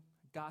screaming,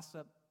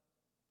 gossip.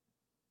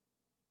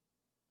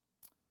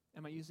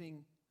 Am I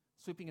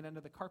sweeping it under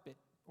the carpet,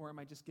 or am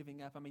I just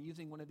giving up? Am I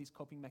using one of these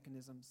coping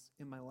mechanisms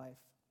in my life?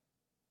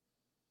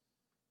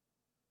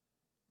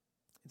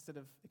 instead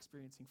of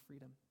experiencing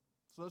freedom?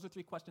 So those are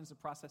 3 questions to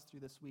process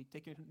through this week.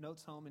 Take your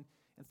notes home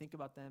and think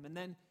about them. And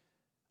then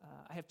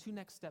I have 2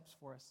 next steps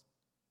for us.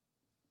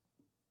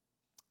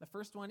 The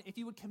first one, if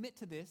you would commit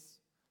to this,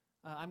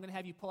 I'm going to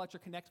have you pull out your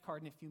Connect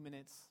card in a few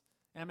minutes,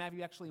 and I'm going to have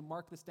you actually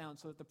mark this down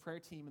so that the prayer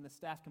team and the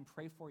staff can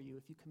pray for you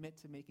if you commit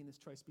to making this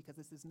choice, because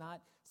this is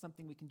not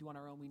something we can do on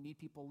our own. We need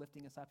people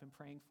lifting us up and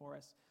praying for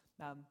us.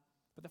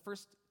 But the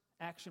first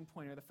action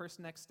point, or the first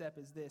next step,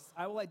 is this.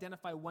 I will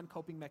identify one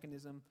coping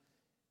mechanism,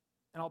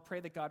 and I'll pray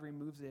that God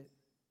removes it,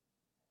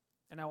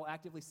 and I will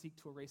actively seek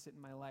to erase it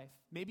in my life.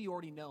 Maybe you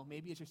already know.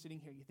 Maybe as you're sitting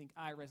here, you think,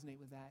 I resonate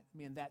with that.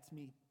 Man, that's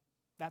me.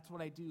 That's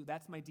what I do.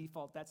 That's my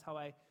default. That's how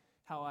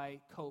I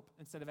cope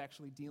instead of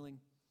actually dealing.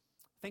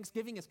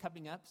 Thanksgiving is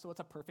coming up, so it's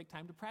a perfect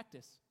time to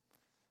practice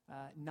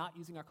not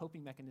using our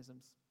coping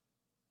mechanisms.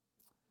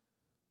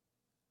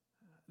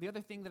 The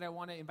other thing that I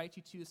want to invite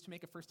you to is to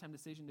make a first-time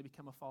decision to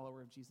become a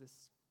follower of Jesus.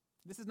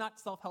 This is not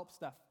self-help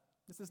stuff.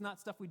 This is not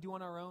stuff we do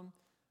on our own.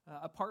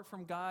 Apart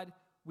from God,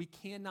 we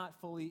cannot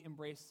fully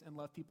embrace and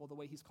love people the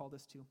way he's called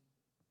us to.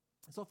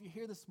 So if you're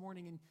here this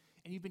morning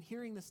and you've been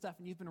hearing this stuff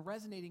and you've been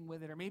resonating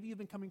with it, or maybe you've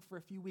been coming for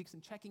a few weeks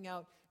and checking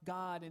out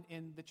God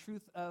and the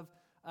truth of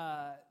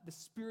the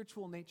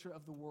spiritual nature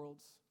of the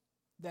world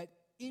that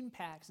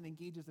impacts and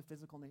engages the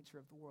physical nature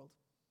of the world.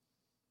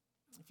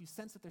 If you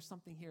sense that there's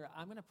something here,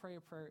 I'm going to pray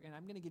a prayer, and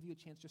I'm going to give you a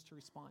chance just to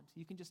respond.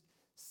 You can just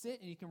sit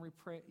and you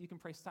can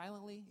pray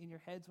silently in your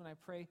heads when I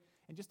pray,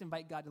 and just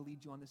invite God to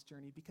lead you on this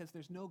journey, because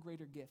there's no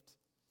greater gift.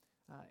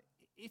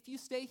 If you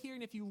stay here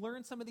and if you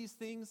learn some of these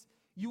things,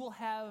 you will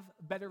have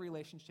better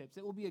relationships.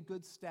 It will be a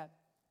good step.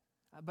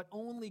 But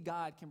only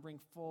God can bring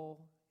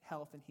full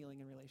health and healing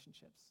in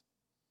relationships.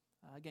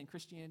 Again,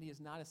 Christianity is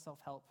not a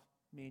self-help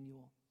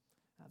manual.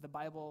 The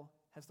Bible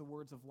has the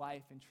words of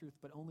life and truth,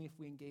 but only if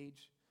we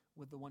engage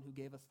with the one who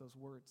gave us those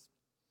words.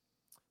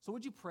 So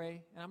would you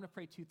pray? And I'm going to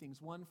pray 2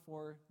 things. One,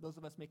 for those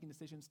of us making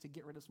decisions to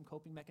get rid of some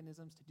coping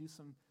mechanisms, to do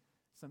some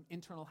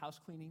internal house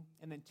cleaning.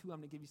 And then 2, I'm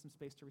going to give you some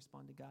space to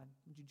respond to God.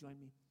 Would you join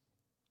me?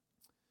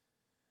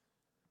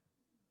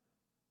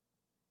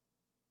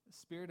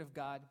 Spirit of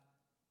God,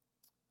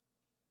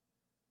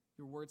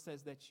 your word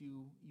says that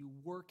you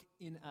work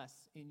in us,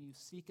 and you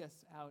seek us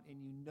out,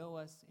 and you know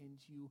us, and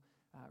you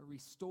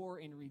restore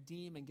and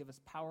redeem and give us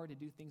power to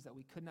do things that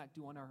we could not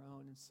do on our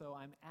own. And so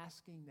I'm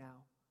asking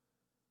now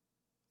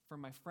for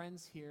my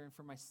friends here and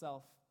for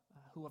myself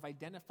who have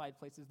identified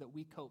places that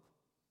we cope,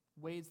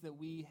 ways that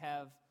we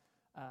have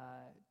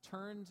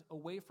turned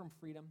away from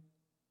freedom,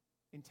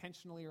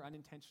 intentionally or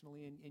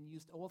unintentionally, and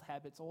used old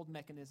habits, old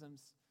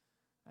mechanisms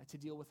to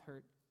deal with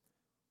hurt.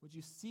 Would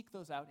you seek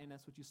those out in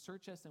us? Would you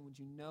search us, and would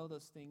you know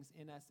those things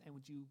in us, and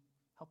would you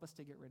help us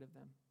to get rid of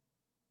them?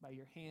 By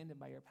your hand and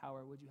by your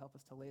power, would you help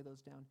us to lay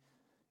those down?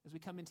 As we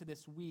come into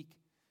this week,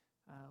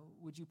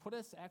 would you put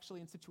us actually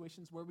in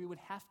situations where we would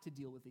have to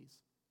deal with these?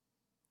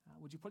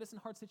 Would you put us in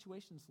hard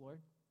situations,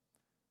 Lord?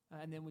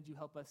 And then would you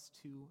help us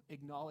to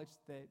acknowledge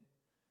that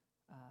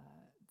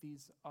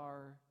these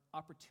are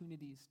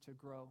opportunities to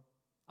grow,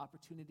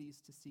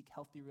 opportunities to seek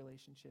healthy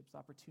relationships,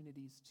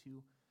 opportunities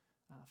to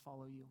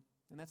follow you.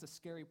 And that's a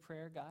scary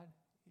prayer, God,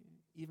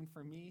 even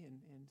for me.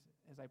 And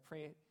as I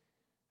pray it,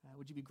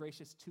 would you be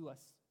gracious to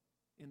us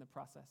in the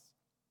process?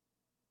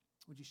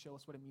 Would you show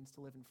us what it means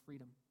to live in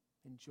freedom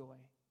and joy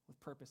with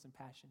purpose and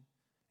passion,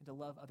 and to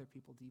love other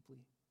people deeply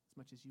as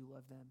much as you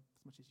love them,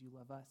 as much as you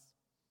love us?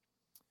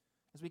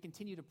 As we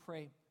continue to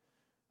pray,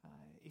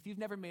 if you've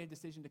never made a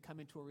decision to come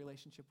into a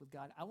relationship with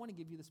God, I want to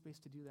give you the space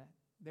to do that.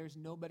 There's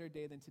no better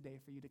day than today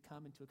for you to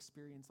come and to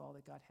experience all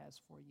that God has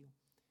for you.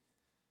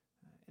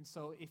 And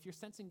so if you're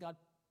sensing God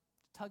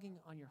tugging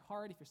on your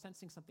heart, if you're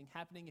sensing something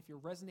happening, if you're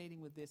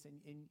resonating with this,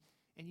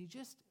 and you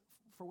just,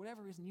 for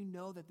whatever reason, you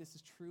know that this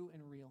is true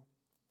and real,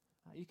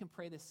 you can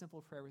pray this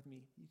simple prayer with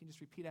me. You can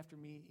just repeat after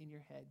me in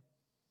your head.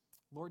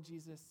 Lord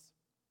Jesus,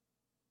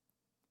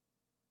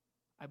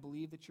 I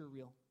believe that you're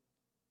real.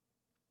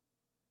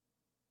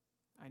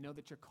 I know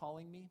that you're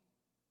calling me.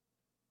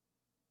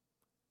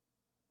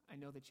 I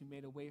know that you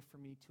made a way for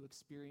me to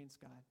experience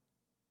God.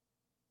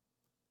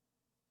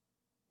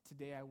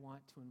 Today I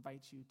want to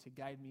invite you to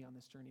guide me on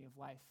this journey of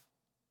life.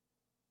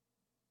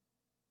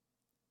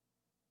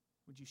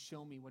 Would you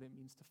show me what it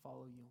means to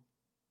follow you?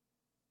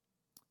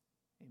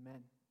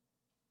 Amen.